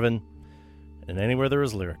Andre Previn, and Anywhere There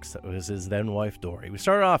Was Lyrics. That was his then-wife, Dory. We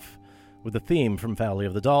started off with the theme from Valley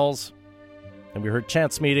of the Dolls, and we heard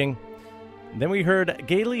Chance Meeting, and then we heard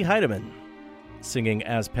Gayle Heidemann singing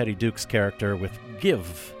as Petty Duke's character with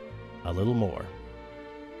Give a Little More.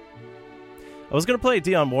 I was going to play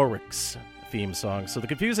Dionne Warwick's theme song, so the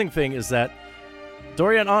confusing thing is that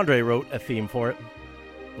Dory and Andre wrote a theme for it,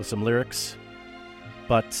 with some lyrics,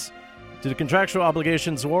 but due to contractual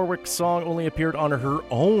obligations, Warwick's song only appeared on her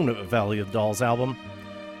own Valley of the Dolls album,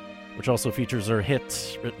 which also features her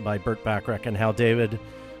hit written by Burt Bacharach and Hal David,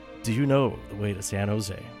 Do You Know the Way to San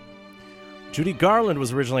Jose? Judy Garland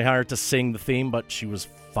was originally hired to sing the theme, but she was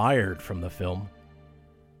fired from the film.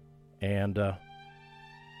 And at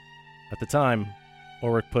the time,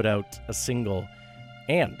 Warwick put out a single,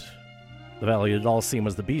 and the Valley of the Dolls theme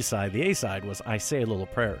was the B-side. The A-side was I Say a Little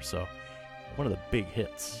Prayer, so one of the big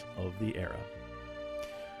hits of the era.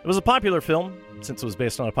 It was a popular film, since it was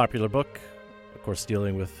based on a popular book, of course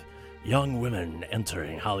dealing with young women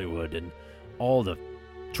entering Hollywood and all the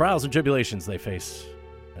trials and tribulations they face,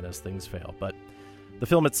 and as things fail. But the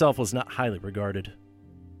film itself was not highly regarded.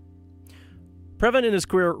 Previn in his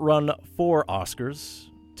career won 4 Oscars,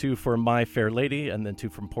 2 for My Fair Lady, and then 2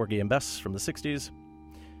 from Porgy and Bess from the 60s.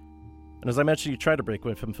 And as I mentioned, he tried to break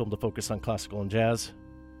away from film to focus on classical and jazz.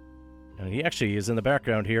 And he actually is in the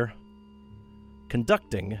background here,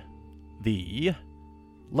 conducting the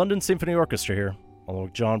London Symphony Orchestra here, along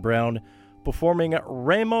with John Brown, performing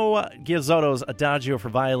Remo Giazzotto's Adagio for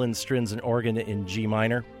violin, strings, and organ in G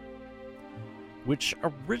minor, which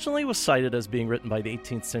originally was cited as being written by the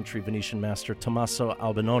 18th century Venetian master Tommaso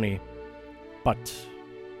Albinoni, but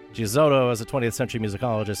Giazzotto, as a 20th century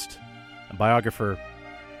musicologist and biographer,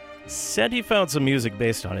 said he found some music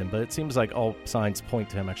based on him, but it seems like all signs point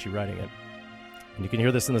to him actually writing it. And you can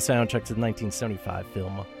hear this in the soundtrack to the 1975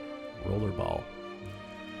 film Rollerball.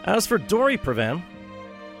 As for Dory Previn,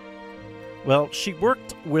 well, she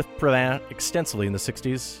worked with Previn extensively in the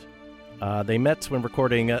 60s. They met when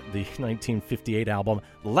recording the 1958 album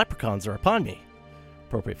The Leprechauns Are Upon Me,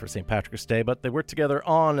 appropriate for St. Patrick's Day, but they worked together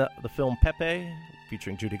on the film Pepe,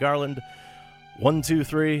 featuring Judy Garland, 1, 2,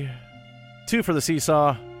 3, 2 for the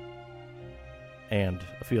Seesaw, and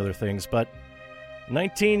a few other things. But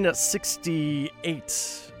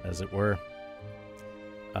 1968, as it were,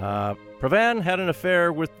 Previn had an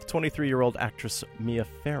affair with 23-year-old actress Mia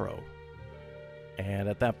Farrow. And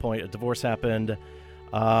at that point, a divorce happened.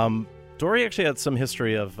 Dory actually had some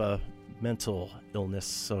history of mental illness,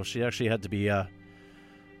 so she actually had to be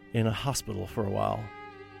in a hospital for a while.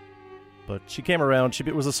 But she came around. She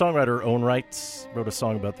was a songwriter in her own right, wrote a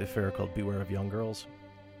song about the affair called Beware of Young Girls.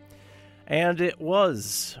 And it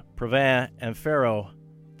was Previn and Farrow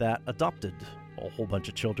that adopted a whole bunch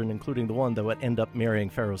of children, including the one that would end up marrying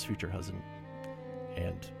Farrow's future husband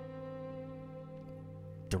and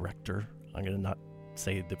director. I'm going to not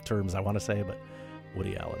say the terms I want to say, but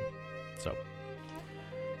Woody Allen.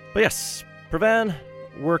 But yes, Previn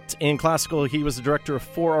worked in classical. He was the director of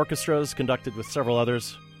 4 orchestras, conducted with several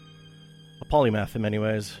others. A polymath in many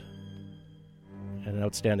ways, and an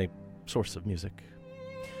outstanding source of music.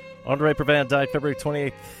 André Previn died February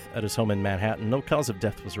 28th at his home in Manhattan. No cause of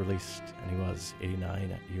death was released, and he was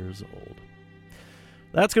 89 years old.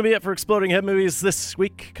 That's going to be it for Exploding Head Movies this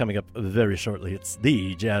week. Coming up very shortly, it's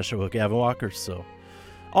the Jazz Show with Gavin Walker. So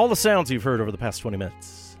all the sounds you've heard over the past 20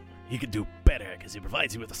 minutes, he could do better because he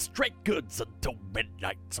provides you with the straight goods until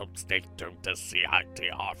midnight. So stay tuned to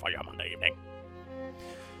CITR for your Monday evening.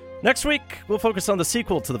 Next week, we'll focus on the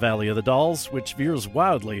sequel to The Valley of the Dolls, which veers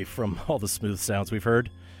wildly from all the smooth sounds we've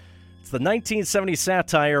heard. It's the 1970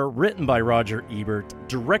 satire written by Roger Ebert,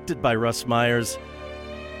 directed by Russ Myers.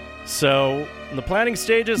 So, in the planning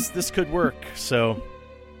stages, this could work. So,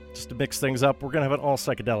 just to mix things up, we're going to have an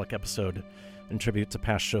all-psychedelic episode in tribute to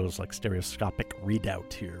past shows like Stereoscopic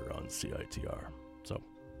Redoubt here on CITR. So,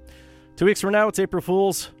 2 weeks from now, it's April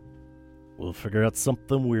Fool's. We'll figure out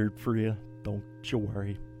something weird for you. Don't you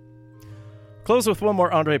worry. Close with one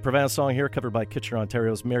more André Previn song here, covered by Kitchener,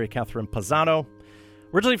 Ontario's Mary Catherine Pisano.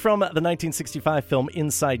 Originally from the 1965 film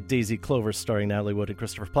Inside Daisy Clover, starring Natalie Wood and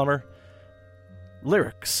Christopher Plummer.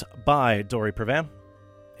 Lyrics by Dory Previn.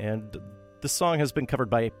 And this song has been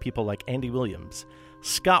covered by people like Andy Williams,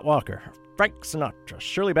 Scott Walker, Frank Sinatra,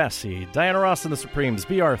 Shirley Bassey, Diana Ross and the Supremes,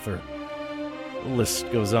 B. Arthur. The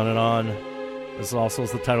list goes on and on. This also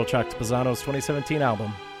is the title track to Pisano's 2017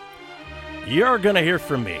 album. You're gonna hear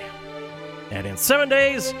from me. And in 7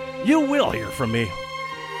 days, you will hear from me.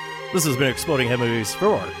 This has been Exploding Head Movies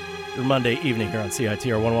for your Monday evening here on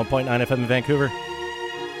CITR 101.9 FM in Vancouver.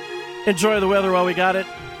 Enjoy the weather while we got it.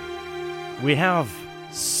 We have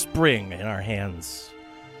spring in our hands.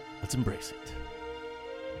 Let's embrace it.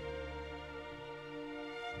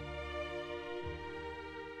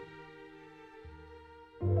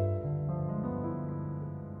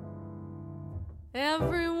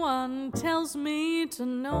 Everyone tells me to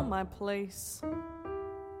know my place,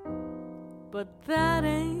 but that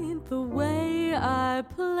ain't the way I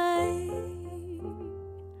play.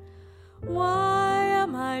 Why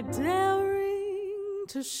am I daring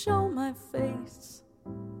to show my face?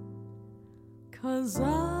 'Cause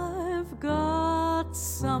I've got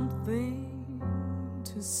something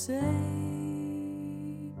to say.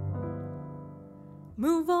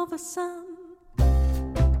 Move over, sun,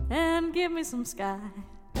 and give me some sky.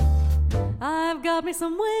 I've got me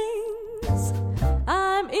some wings,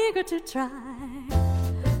 I'm eager to try.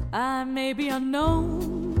 I may be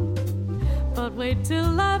unknown, but wait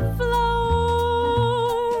till I've flown.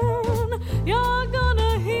 You're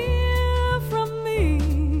gonna hear from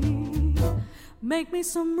me. Make me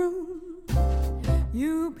some room,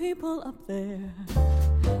 you people up there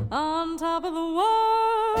on top of the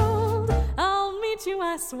world. I'll meet you,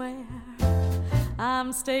 I swear.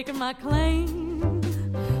 I'm staking my claim.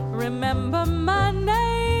 Remember my name.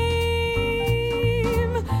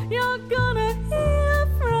 You're gonna hear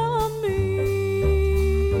from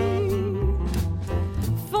me.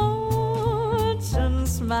 Fortune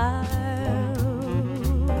smiled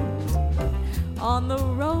on the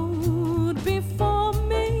road before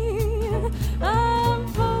me. I'm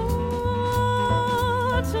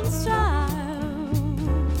fortune's child.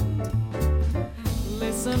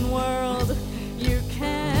 Listen, world, you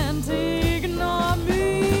can't ignore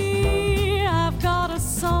me. I've got a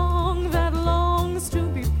song that longs to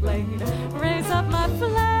be played. Raise up my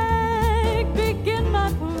flag, begin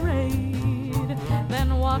my parade.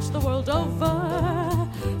 Then watch the world over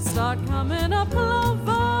start coming up clover.